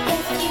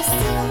 If you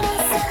steal my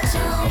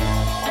sunshine,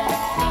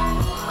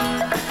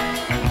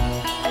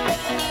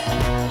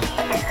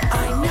 I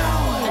know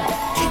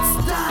it's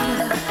done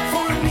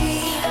for me.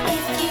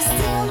 If you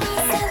steal my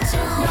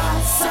sunshine,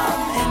 not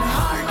some and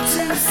hard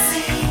to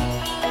see.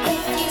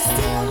 If you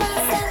steal my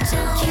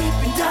sunshine, keep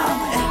me dumb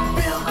and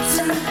built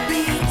to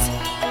beat.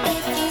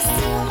 If you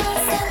steal my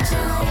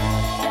sunshine,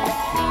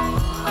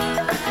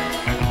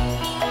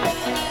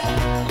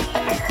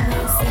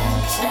 my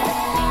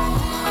sunshine.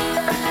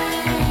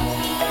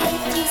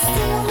 If you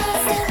steal my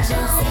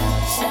sunshine, if you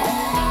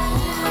steal my sunshine,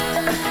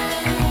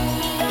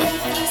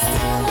 if you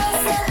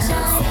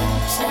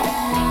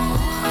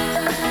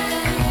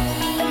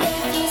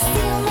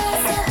steal my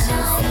sunshine,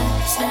 if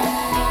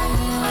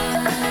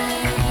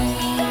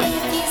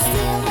you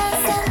steal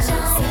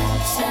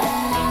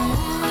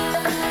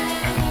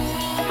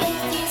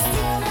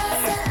my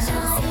sunshine, if you steal my sunshine, if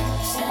you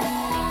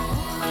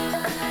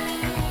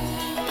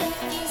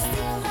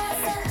steal my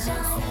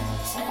sunshine,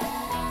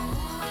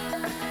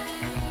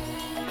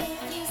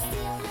 if you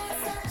steal my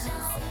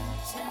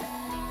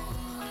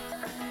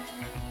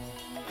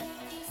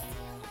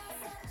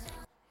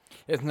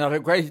Isn't that a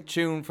great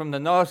tune from the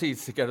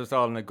Naughties to get us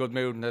all in a good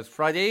mood on this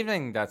Friday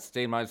evening? That's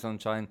Steal My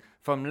Sunshine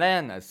from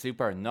Len, a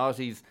super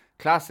Naughties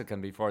classic,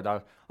 and before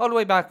that, all the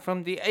way back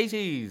from the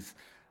 80s,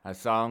 a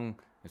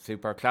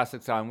super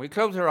classic song. We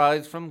close our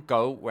eyes from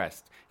Go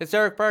West. It's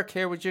Derek Burke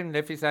here with you in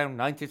Liffey Sound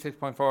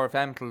 96.4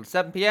 FM till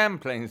 7 p.m,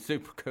 playing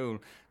super cool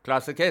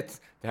classic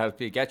hits to help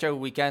you get your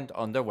weekend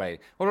underway.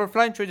 Well, we're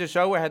flying through the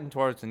show. We're heading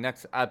towards the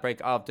next ad break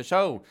of the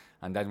show,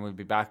 and then we'll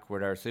be back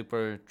with our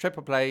super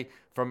triple play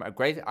from a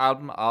great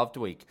album of the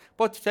week.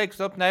 But to take us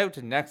up now to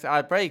the next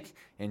ad break,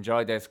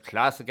 enjoy this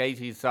classic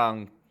 80s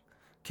song,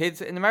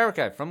 Kids in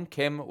America, from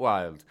Kim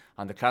Wilde,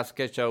 on the Classic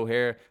Hits Show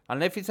here on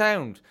Liffey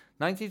Sound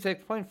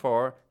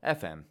 96.4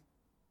 FM.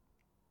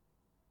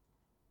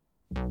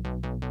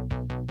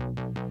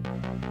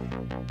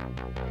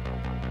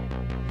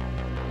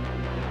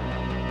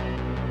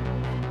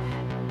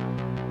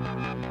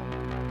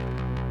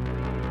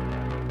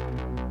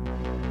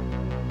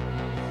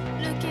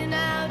 Looking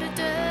out a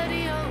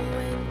dirty old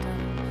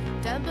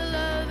window, down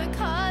below the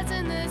cars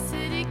in the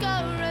city go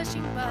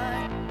rushing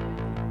by.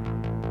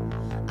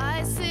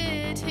 I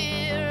sit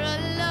here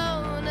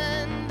alone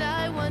and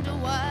I wonder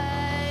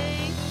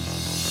why.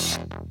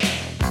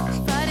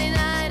 Friday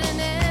night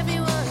and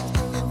everyone's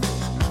moving.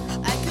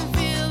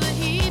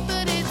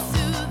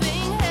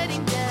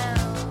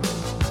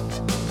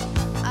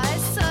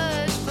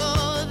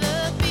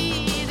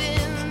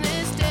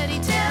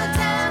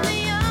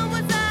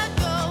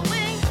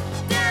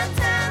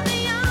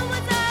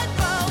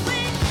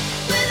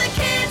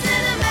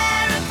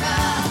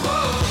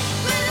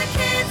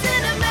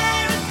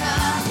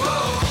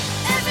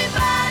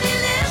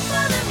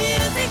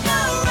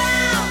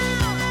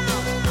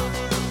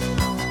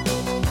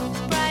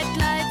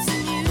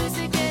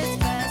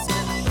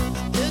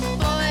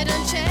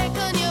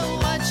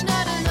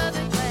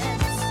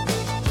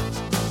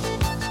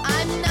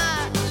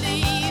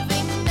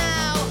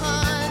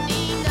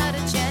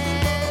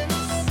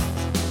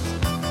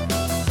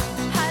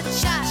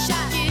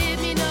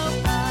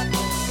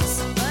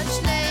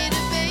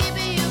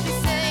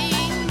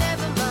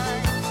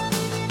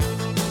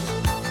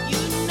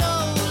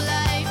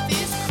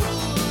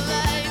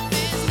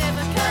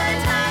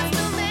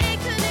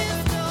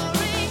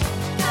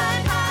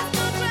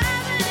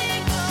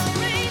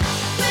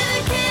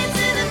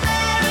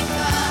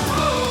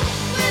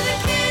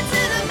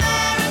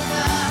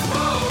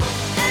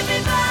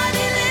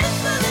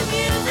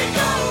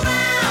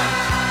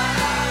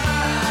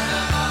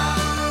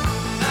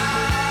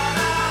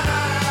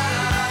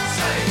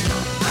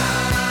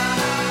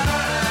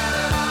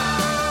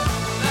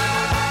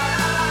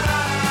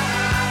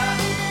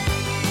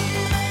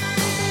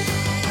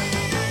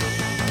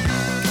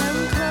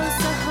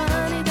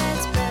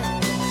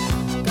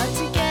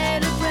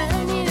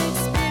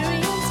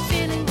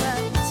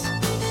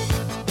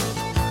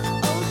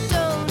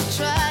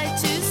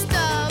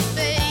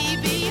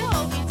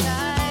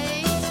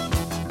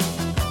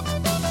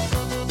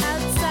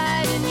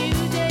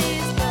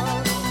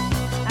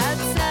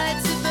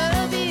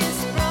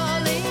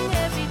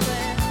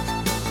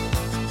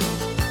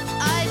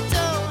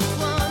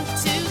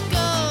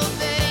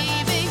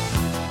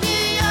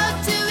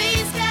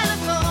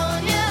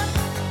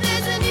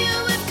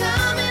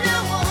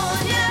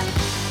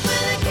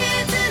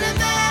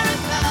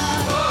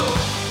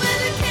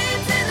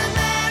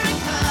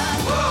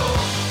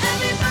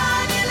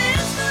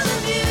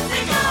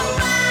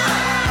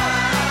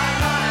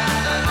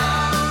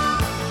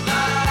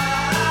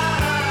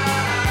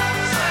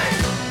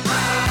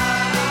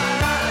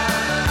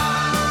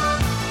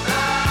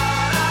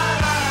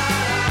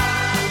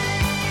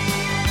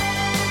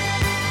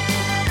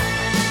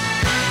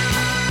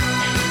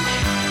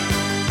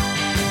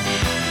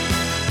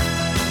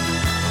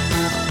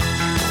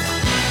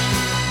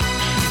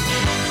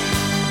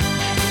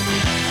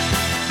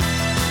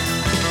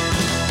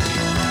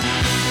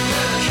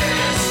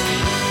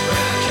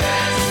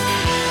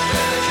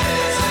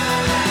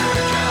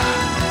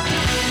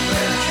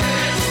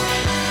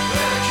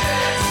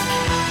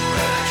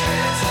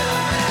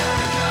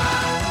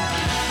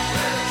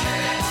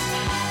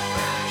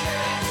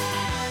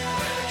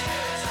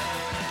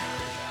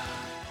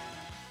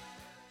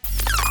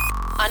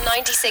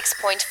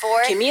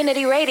 96.4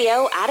 community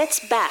radio at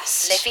its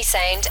best. Liffey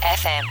Sound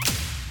FM.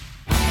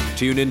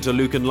 Tune in to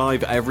Lucan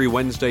Live every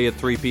Wednesday at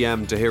 3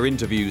 p.m. to hear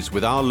interviews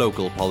with our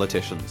local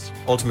politicians.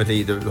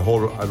 Ultimately, the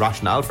whole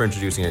rationale for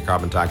introducing a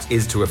carbon tax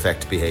is to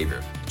affect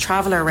behaviour.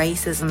 Traveller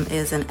racism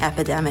is an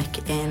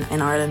epidemic in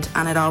Ireland,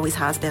 and it always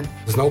has been.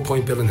 There's no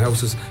point building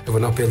houses if we're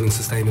not building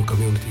sustainable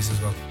communities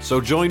as well. So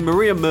join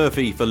Maria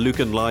Murphy for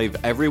Lucan Live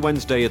every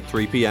Wednesday at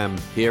 3 p.m.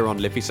 here on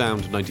Liffey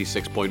Sound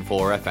 96.4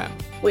 FM.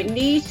 We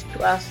need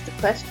to ask the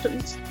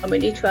questions, and we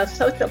need to ask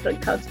South Dublin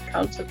Council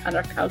Council and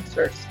our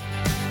councillors.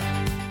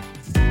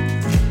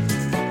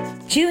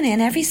 Tune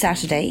in every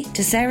Saturday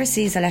to Sarah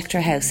C's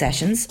Electro House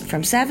sessions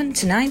from 7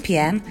 to 9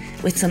 p.m.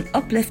 with some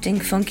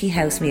uplifting funky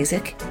house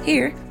music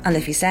here on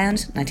Liffey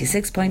Sound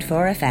 96.4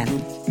 FM.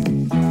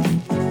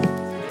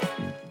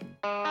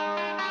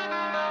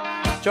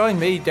 Join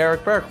me,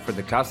 Derek Burke, for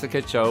the Classic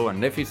Hit Show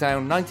on Liffey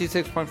Sound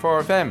 96.4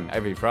 FM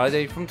every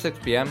Friday from 6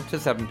 p.m. to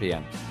 7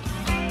 p.m.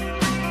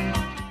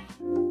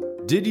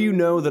 Did you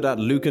know that at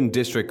Lucan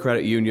District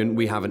Credit Union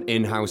we have an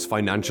in-house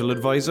financial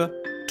advisor?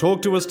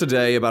 Talk to us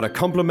today about a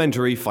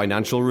complimentary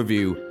financial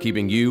review,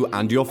 keeping you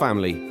and your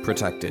family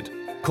protected.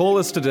 Call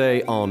us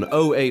today on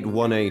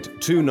 0818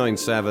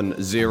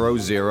 297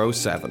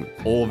 007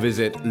 or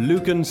visit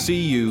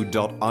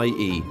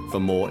lucancu.ie for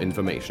more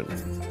information.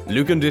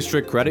 Lucan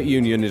District Credit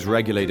Union is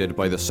regulated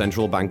by the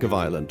Central Bank of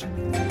Ireland.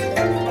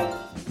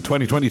 In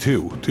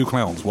 2022, two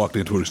clowns walked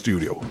into our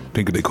studio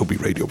thinking they could be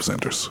radio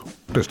presenters.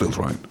 They're still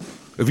trying.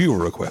 A viewer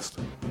request.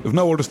 If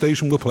no other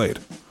station will play it,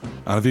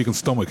 and if you can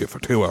stomach it for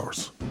 2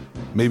 hours,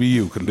 maybe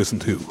you can listen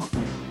to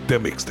The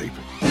Mixtape.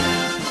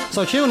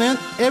 So tune in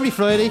every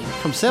Friday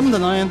from 7 to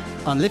 9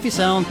 on Liffey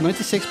Sound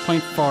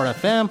 96.4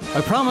 FM.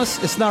 I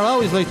promise it's not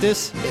always like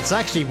this, it's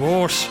actually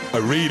worse. I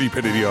really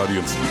pity the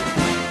audience.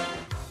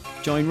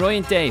 Join Roy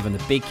and Dave on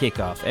the Big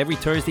Kickoff every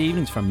Thursday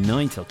evenings from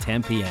 9 till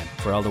 10 p.m.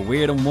 for all the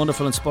weird and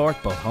wonderful in sport,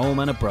 both home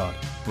and abroad.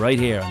 Right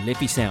here on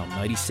Liffey Sound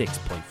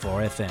 96.4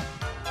 FM.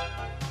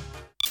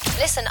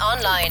 Listen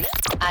online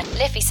at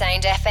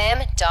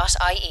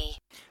liffeysoundfm.ie.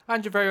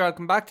 And you're very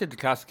welcome back to the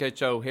Classic Hit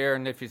Show here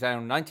in Liffey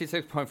Sound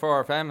 96.4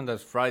 FM, and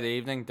this Friday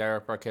evening.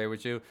 Derek Burke here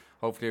with you.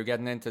 Hopefully you're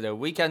getting into the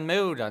weekend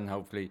mood, and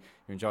hopefully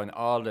you're enjoying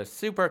all the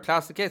super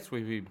classic hits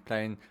we've been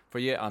playing for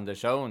you on the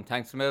show. And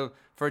thanks a mil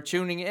for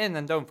tuning in,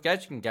 and don't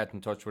forget you can get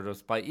in touch with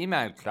us by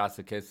email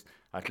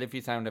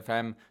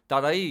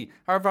classichits@liffeysoundfm.ie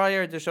or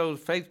via the show's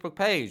Facebook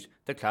page,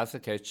 The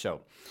Classic Hits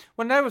Show.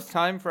 Well, now it's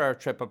time for our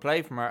triple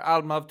play from our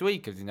album of the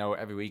week. As you know,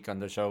 every week on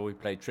the show we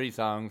play 3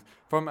 songs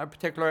from a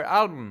particular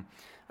album.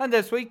 And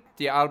this week,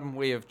 the album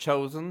we have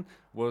chosen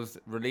was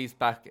released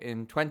back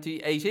in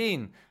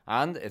 2018,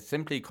 and it's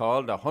simply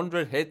called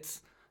 100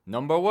 Hits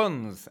Number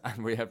Ones.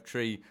 And we have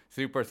 3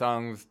 super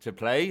songs to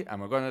play,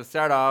 and we're going to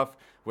start off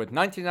with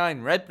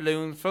 99 Red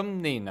Balloons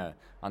from Nina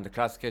on the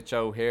Classic Hit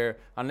Show here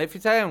on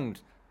Liffey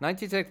Sound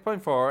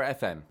 96.4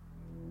 FM.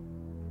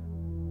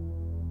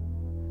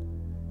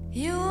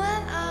 You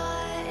and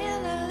I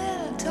in a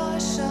little toy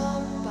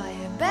shop, buy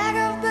a bag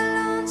of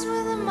balloons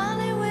with the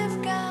money we've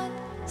got,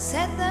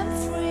 set them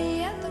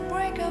free at the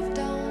break of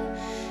dawn,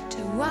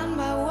 till one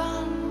by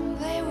one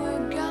they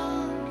were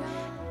gone.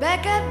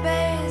 Back at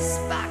base,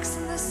 box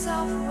in the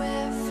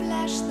software,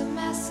 flash the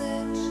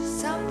message,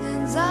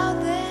 something's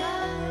out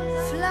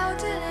there,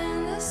 floating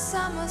in the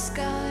summer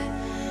sky.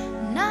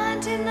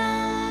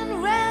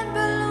 99 red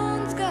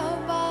balloons go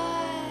by.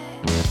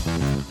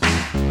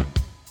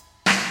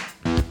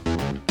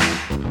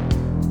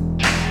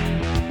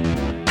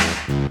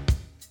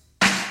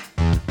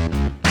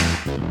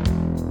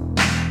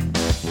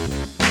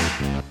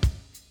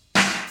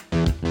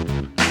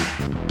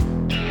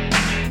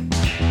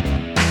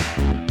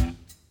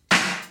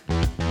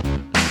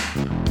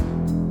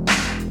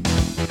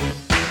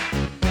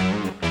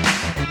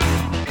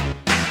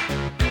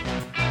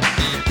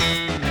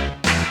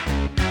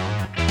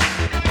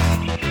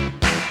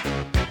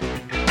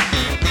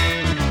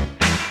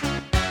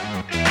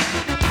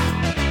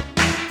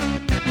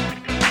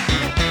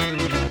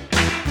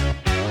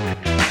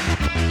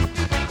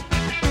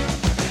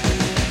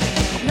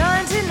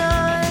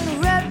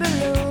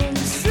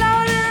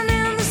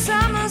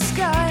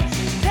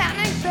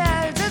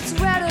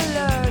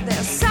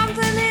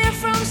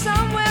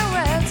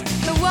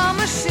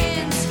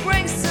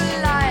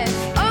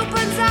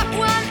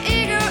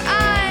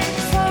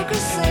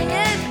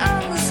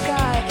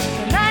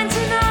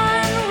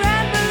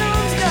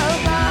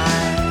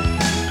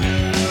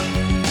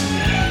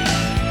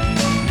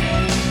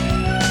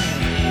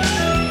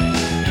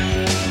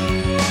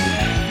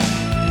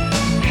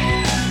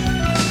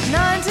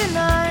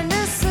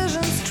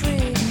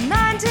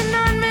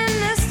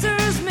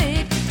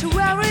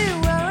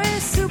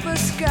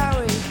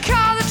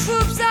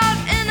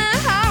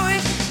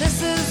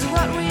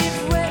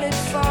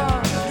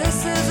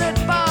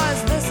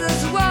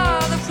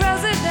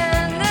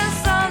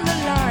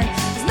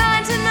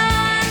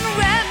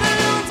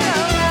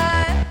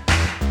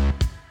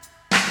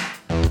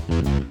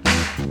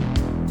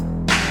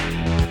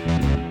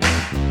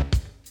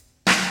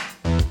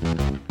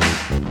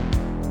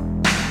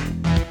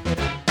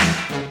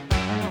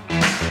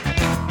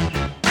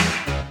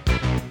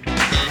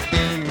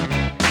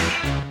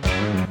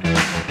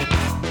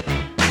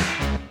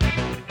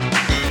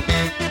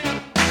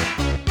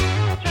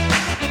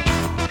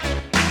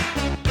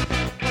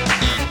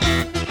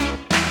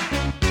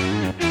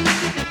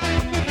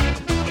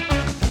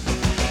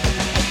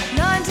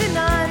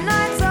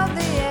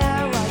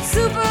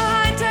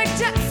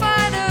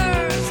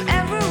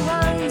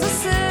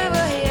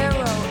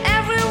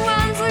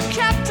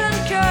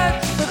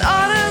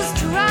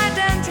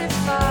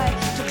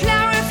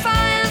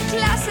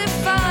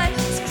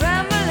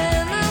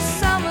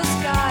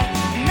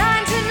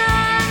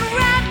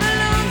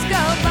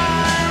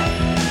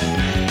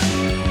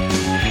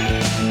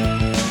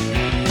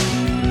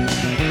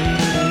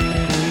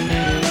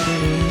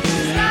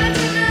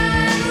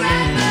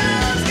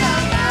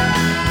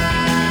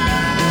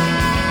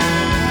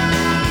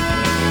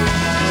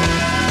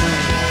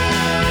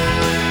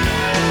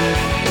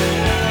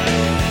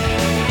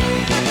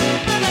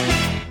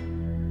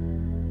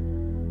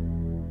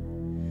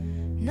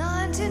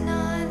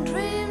 99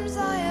 dreams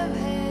I have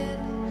had,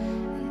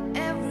 and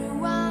every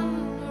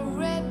one a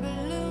red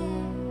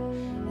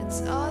balloon.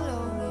 It's all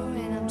over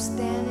and I'm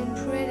standing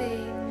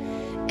pretty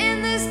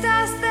in this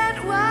dust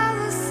that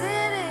was a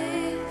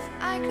city. If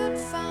I could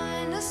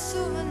find a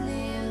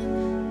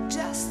souvenir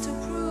just to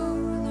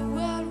prove the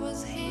world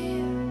was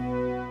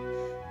here.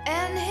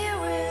 And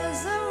here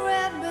is a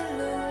red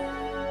balloon.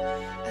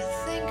 I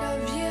think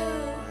of you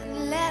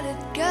and let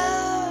it go.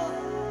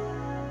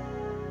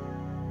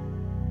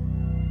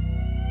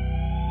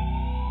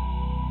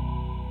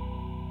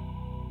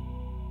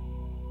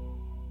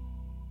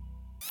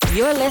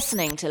 You're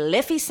listening to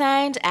Liffey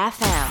Sound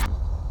FM.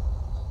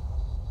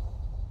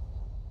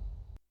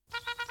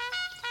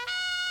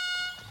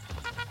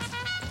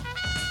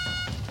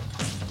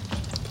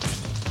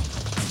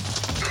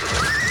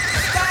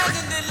 Stand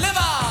and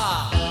deliver.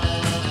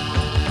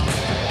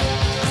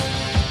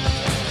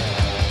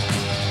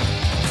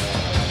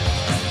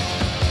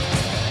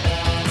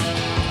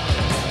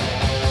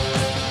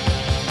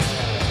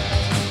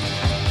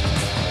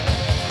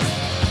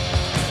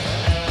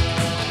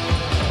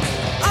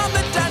 I'm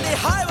the dandy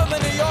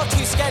highwayman who you're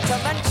too scared to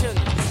mention.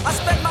 I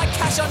spend my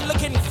cash on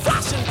looking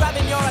flash and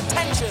grabbing your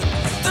attention.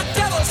 The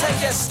devil take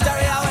your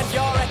stereo and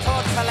your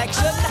record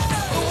collection.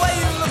 The way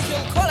you look,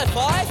 you'll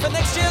qualify for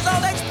next year's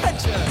old age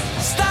pension.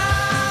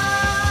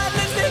 Stand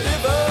and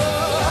deliver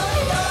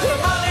your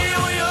money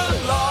or your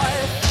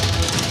life.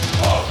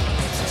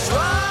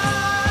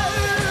 Try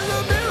the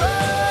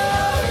mirror,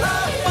 a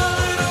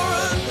bullet or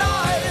a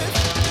knife.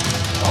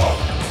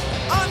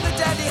 I'm the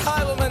dandy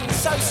highwayman,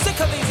 so sick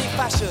of easy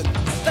fashion.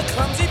 The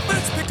clumsy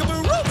boots, peekaboo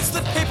ropes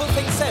that people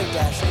think so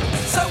dashing.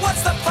 So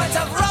what's the point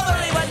of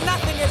robbery when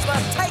nothing is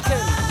worth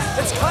taking?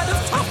 It's kind of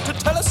tough to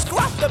tell a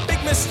scrap the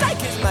big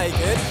mistake is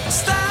making.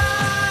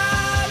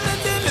 Stand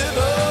and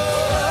deliver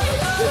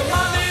your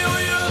money or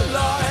your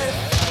life.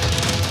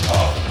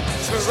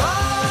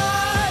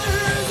 Try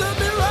the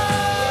mirror,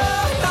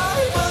 no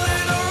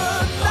bullet or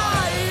a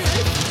knife.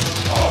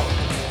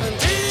 And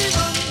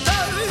even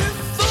though you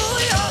fool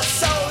your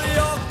soul,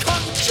 your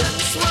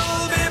conscience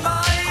will be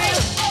mine.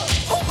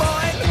 Oh,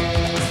 mine.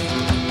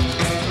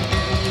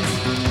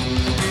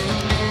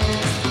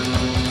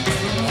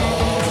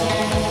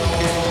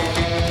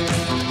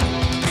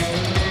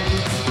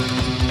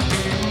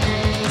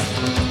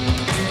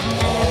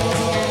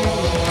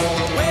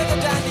 We're the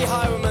dandy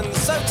highwaymen,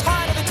 so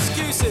tired of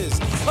excuses,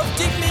 of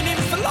deep meaning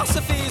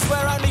philosophies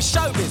where only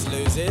showbiz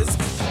loses.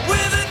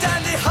 We're the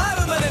dandy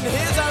highwaymen and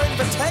here's our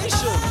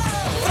invitation.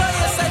 Throw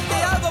your safety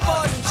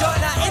overboard and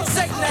join our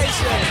insect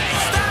nation.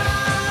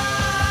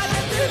 Stand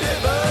and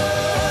deliver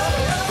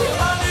your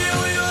money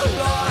or your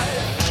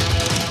life.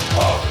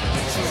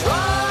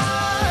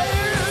 Try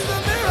the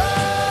mirror,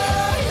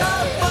 no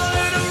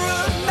bullet or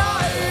a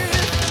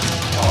knife.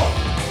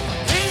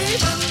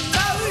 Even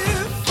though you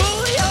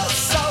fool your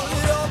soul,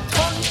 your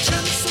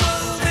conscience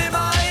will be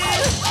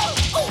mine.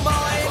 Oh,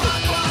 mine.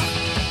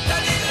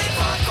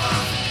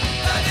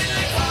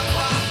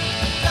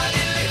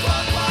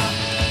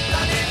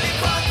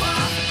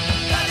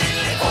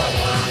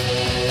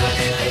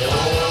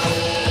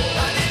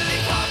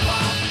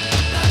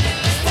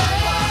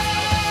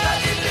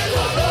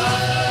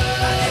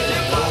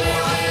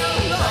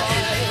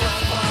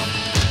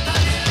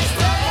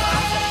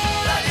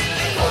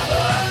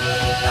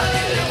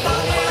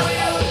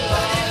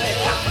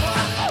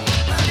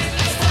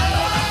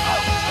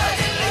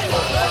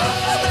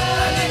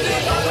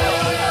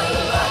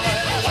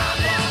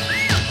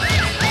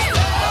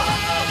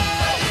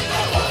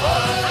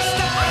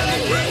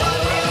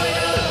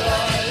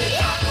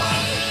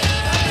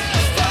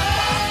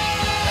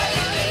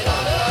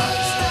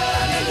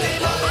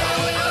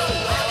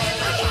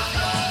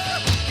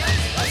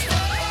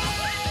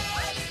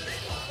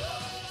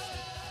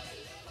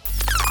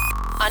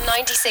 On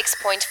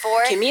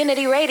 96.4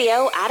 Community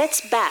Radio at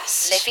its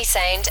best. Liffey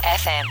Sound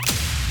FM.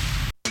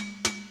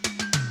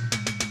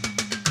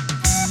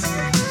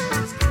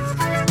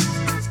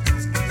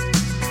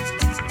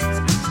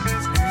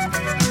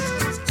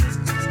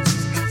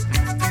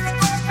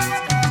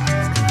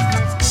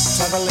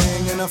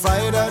 Traveling in a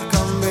fried out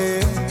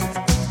combi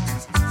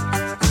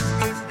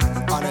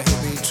on a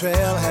hippie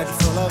trailhead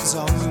full of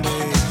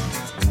zombies.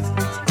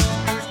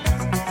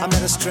 I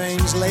met a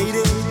strange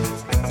lady,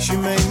 she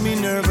made me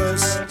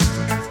nervous.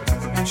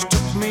 She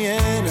took me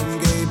in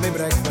and gave me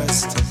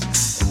breakfast.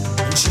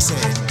 And she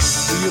said,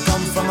 do you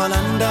come from a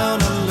land down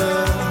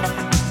under,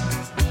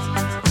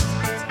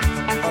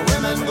 where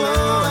women go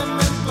and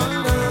men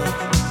plunder?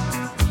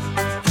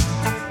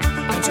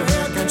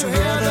 Can't you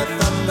hear the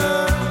thunder?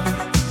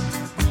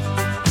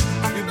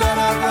 You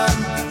better run,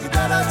 you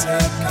better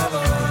take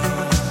cover.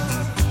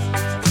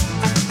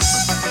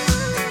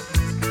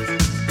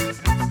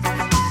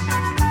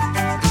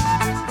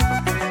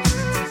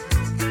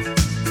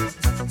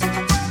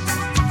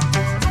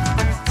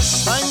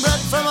 Buying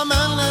bread from a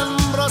man in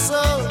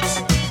Brussels.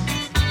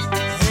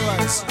 He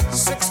was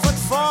 6 foot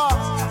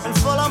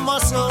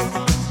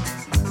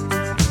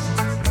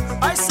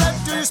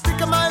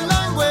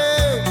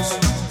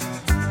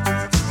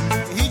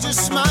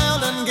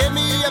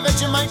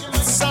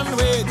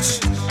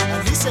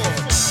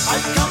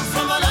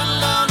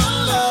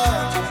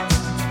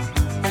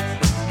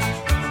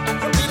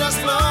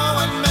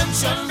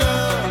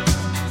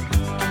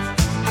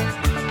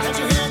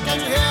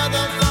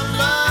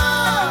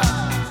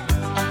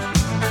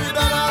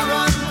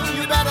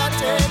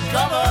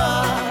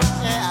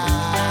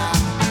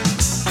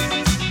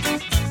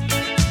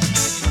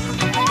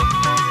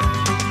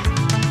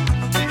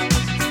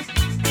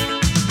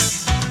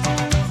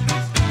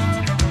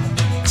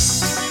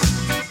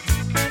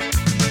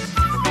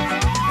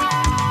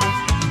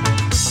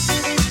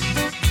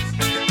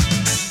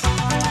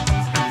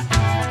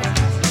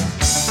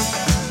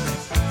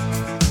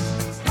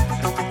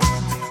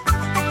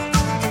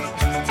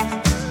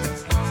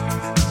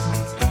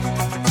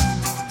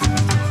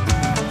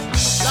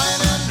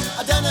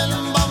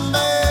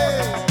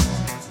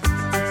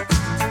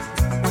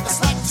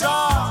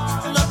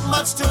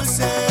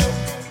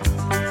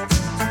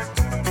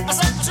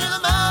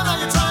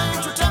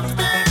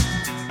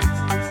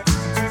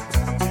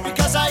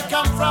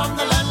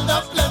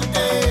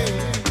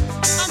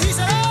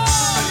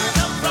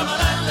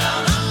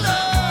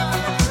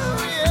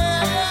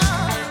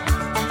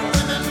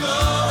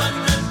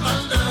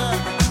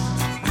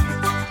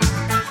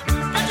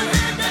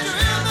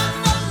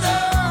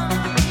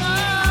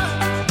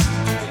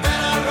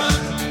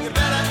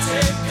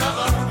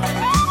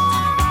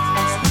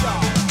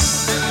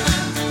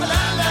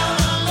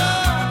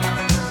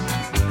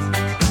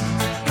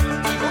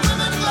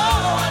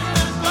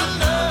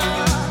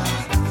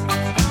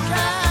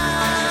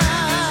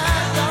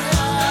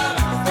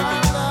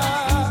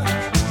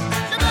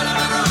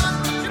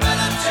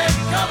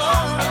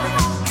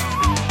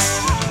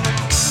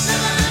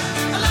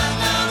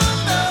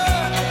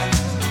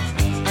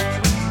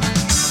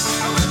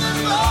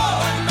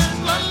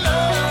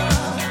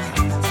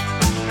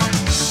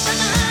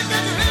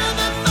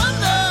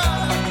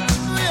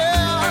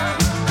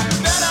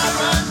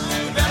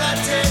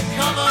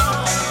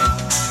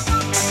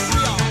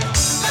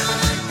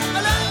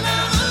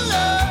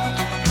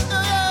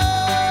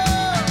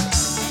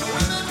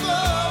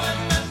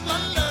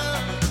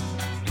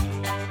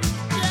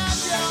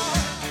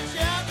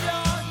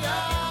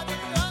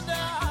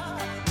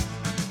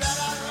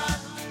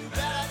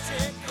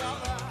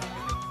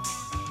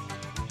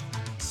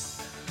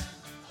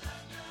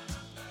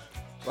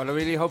Well, I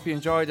really hope you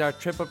enjoyed our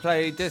triple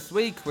play this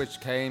week,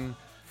 which came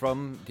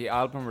from the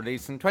album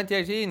released in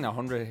 2018,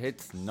 100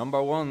 Hits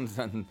 #1s,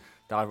 and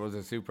that was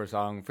a super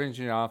song,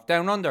 finishing off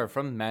Down Under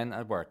from Men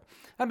at Work.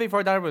 And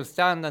before that was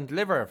Stand and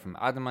Deliver from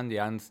Adam and the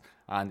Ants,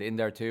 and in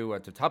there too,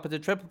 at the top of the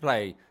triple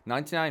play,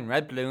 99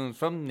 Red Balloons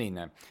from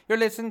Nina. You're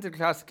listening to the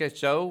Classic Hits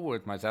Show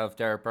with myself,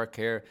 Derek Burke,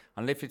 here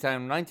on Liffey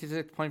Town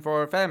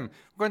 96.4 FM.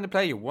 We're going to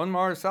play you one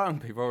more song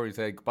before we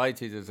say goodbye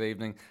to you this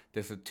evening.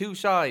 This is Too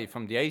Shy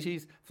from the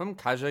 80s from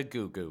Kaja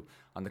Gugu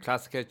on the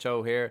Classic Hits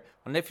Show here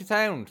on Liffey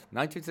Sound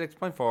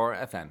 96.4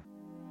 FM.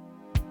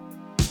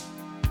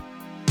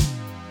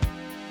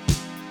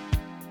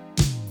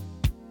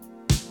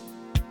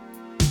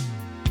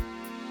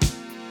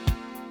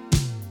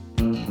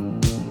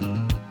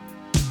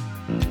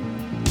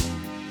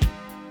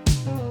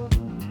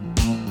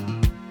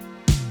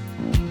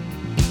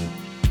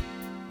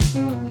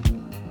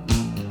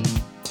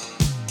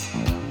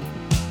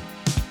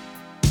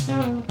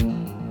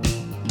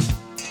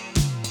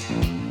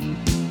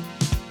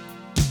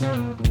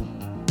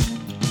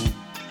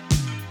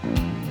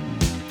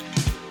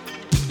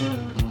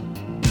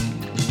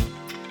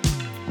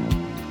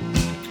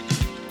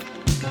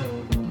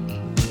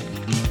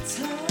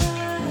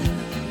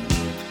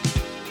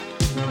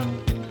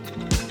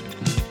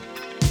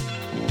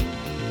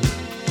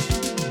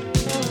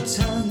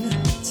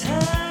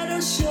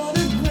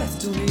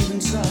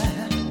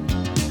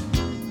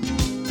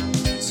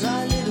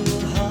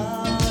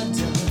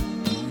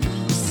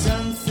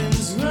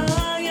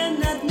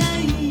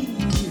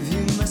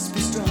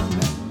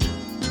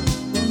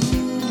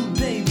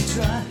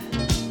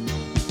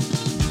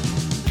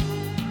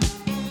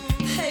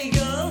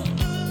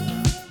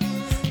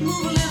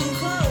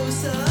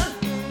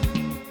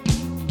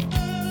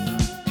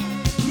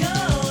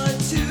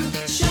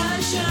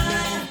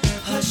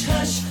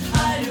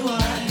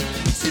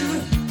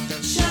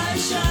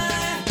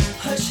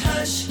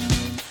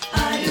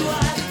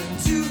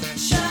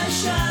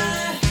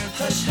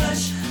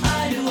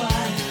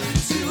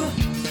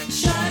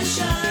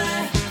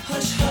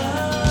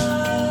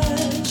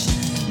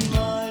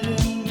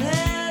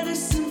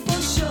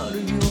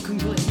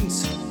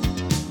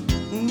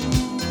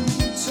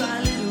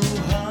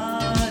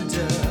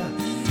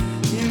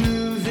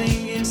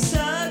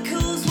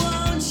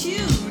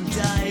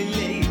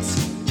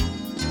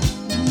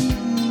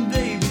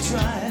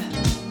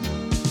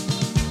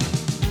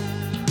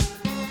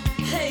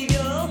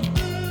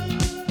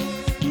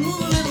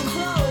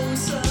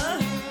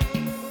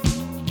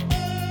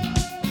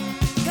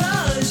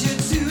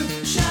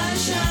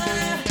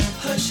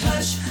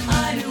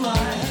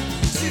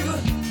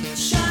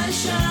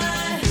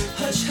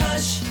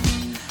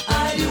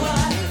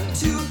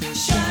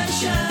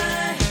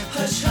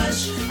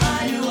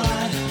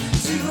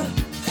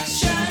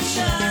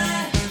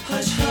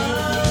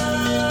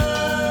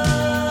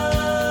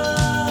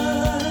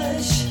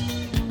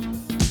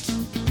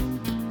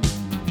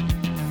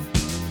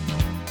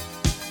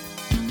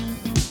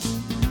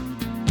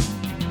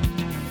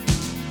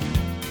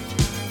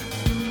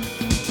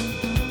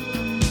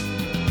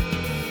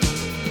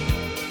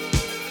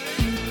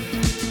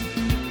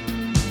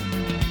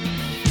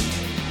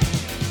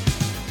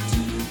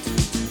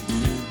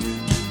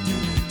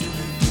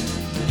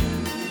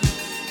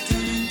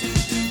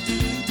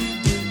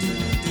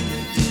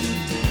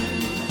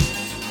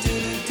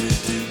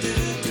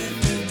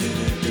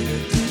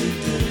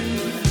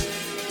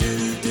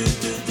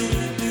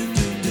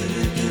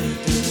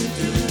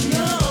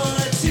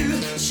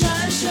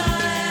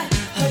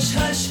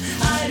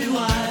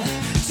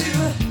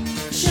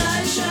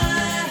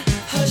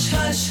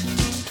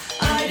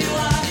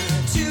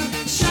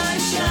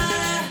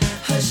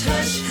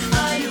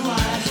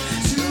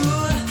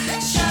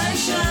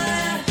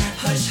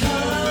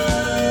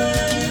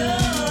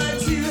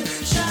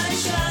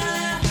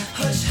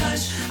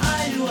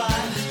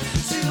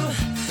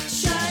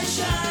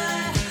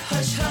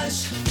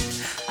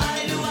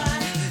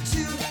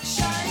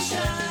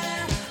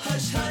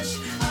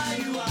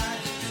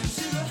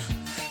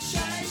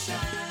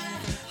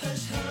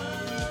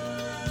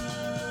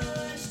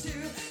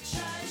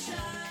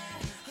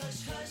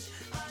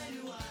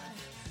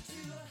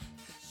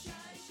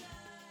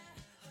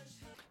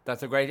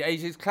 That's a great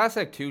 80s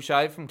classic, Too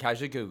Shy from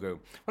Kaja Gugu.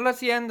 Well,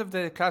 that's the end of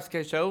the Classic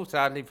Hits Show,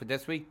 sadly, for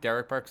this week.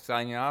 Derek Burke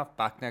signing off,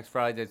 back next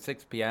Friday at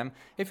 6 p.m.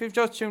 If you've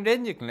just tuned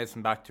in, you can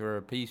listen back to a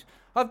repeat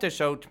of the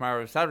show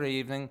tomorrow, Saturday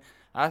evening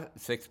at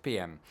 6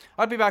 p.m.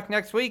 I'll be back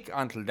next week.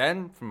 Until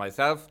then, from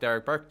myself,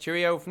 Derek Burke,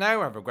 cheerio for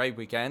now, have a great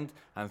weekend,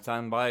 and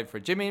stand by for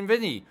Jimmy and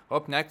Vinny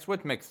up next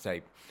with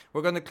Mixtape.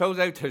 We're going to close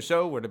out the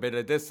show with a bit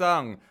of this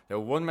song, the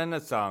 1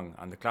 minute song,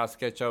 on the Classic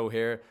Hits Show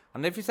here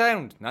on Liffey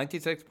Sound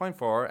 96.4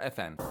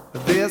 FM.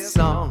 This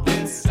song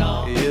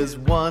is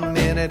 1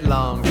 minute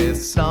long.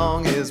 This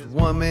song is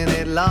 1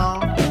 minute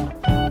long.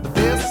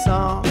 This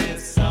song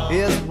is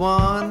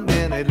 1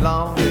 minute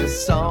long.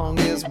 This song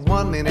is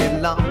 1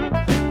 minute long.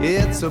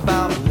 It's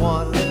about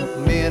 1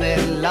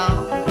 minute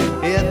long.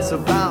 It's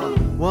about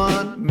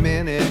 1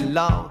 minute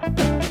long.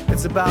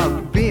 It's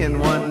about being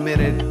 1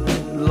 minute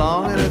long.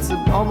 long, and it's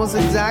almost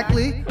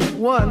exactly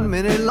 1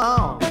 minute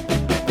long.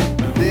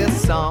 This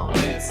song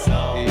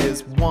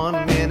is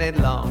 1 minute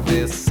long.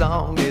 This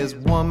song is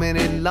 1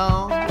 minute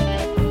long.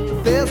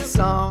 This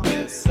song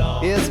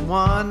is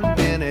 1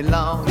 minute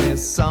long.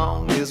 This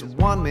song is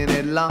 1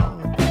 minute long.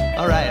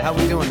 All right, how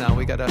we doing now?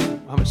 We got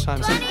how much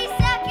time? 20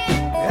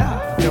 seconds.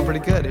 Yeah, doing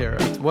pretty good here.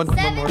 One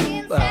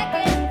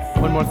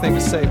more thing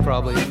to say,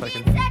 probably, if I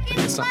can think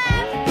of something.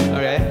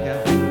 Okay,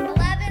 yeah.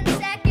 11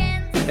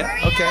 seconds.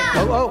 Yeah, okay.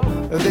 Oh,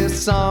 this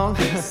song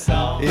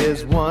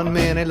is 1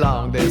 minute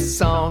long. This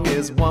song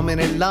is 1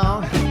 minute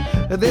long.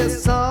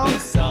 This song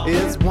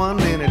is 1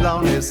 minute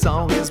long. This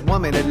song is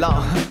 1 minute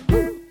long.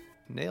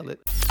 Nailed it.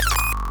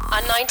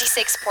 On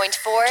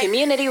 96.4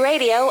 Community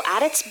Radio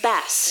at its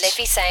best.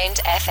 Liffey Sound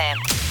FM.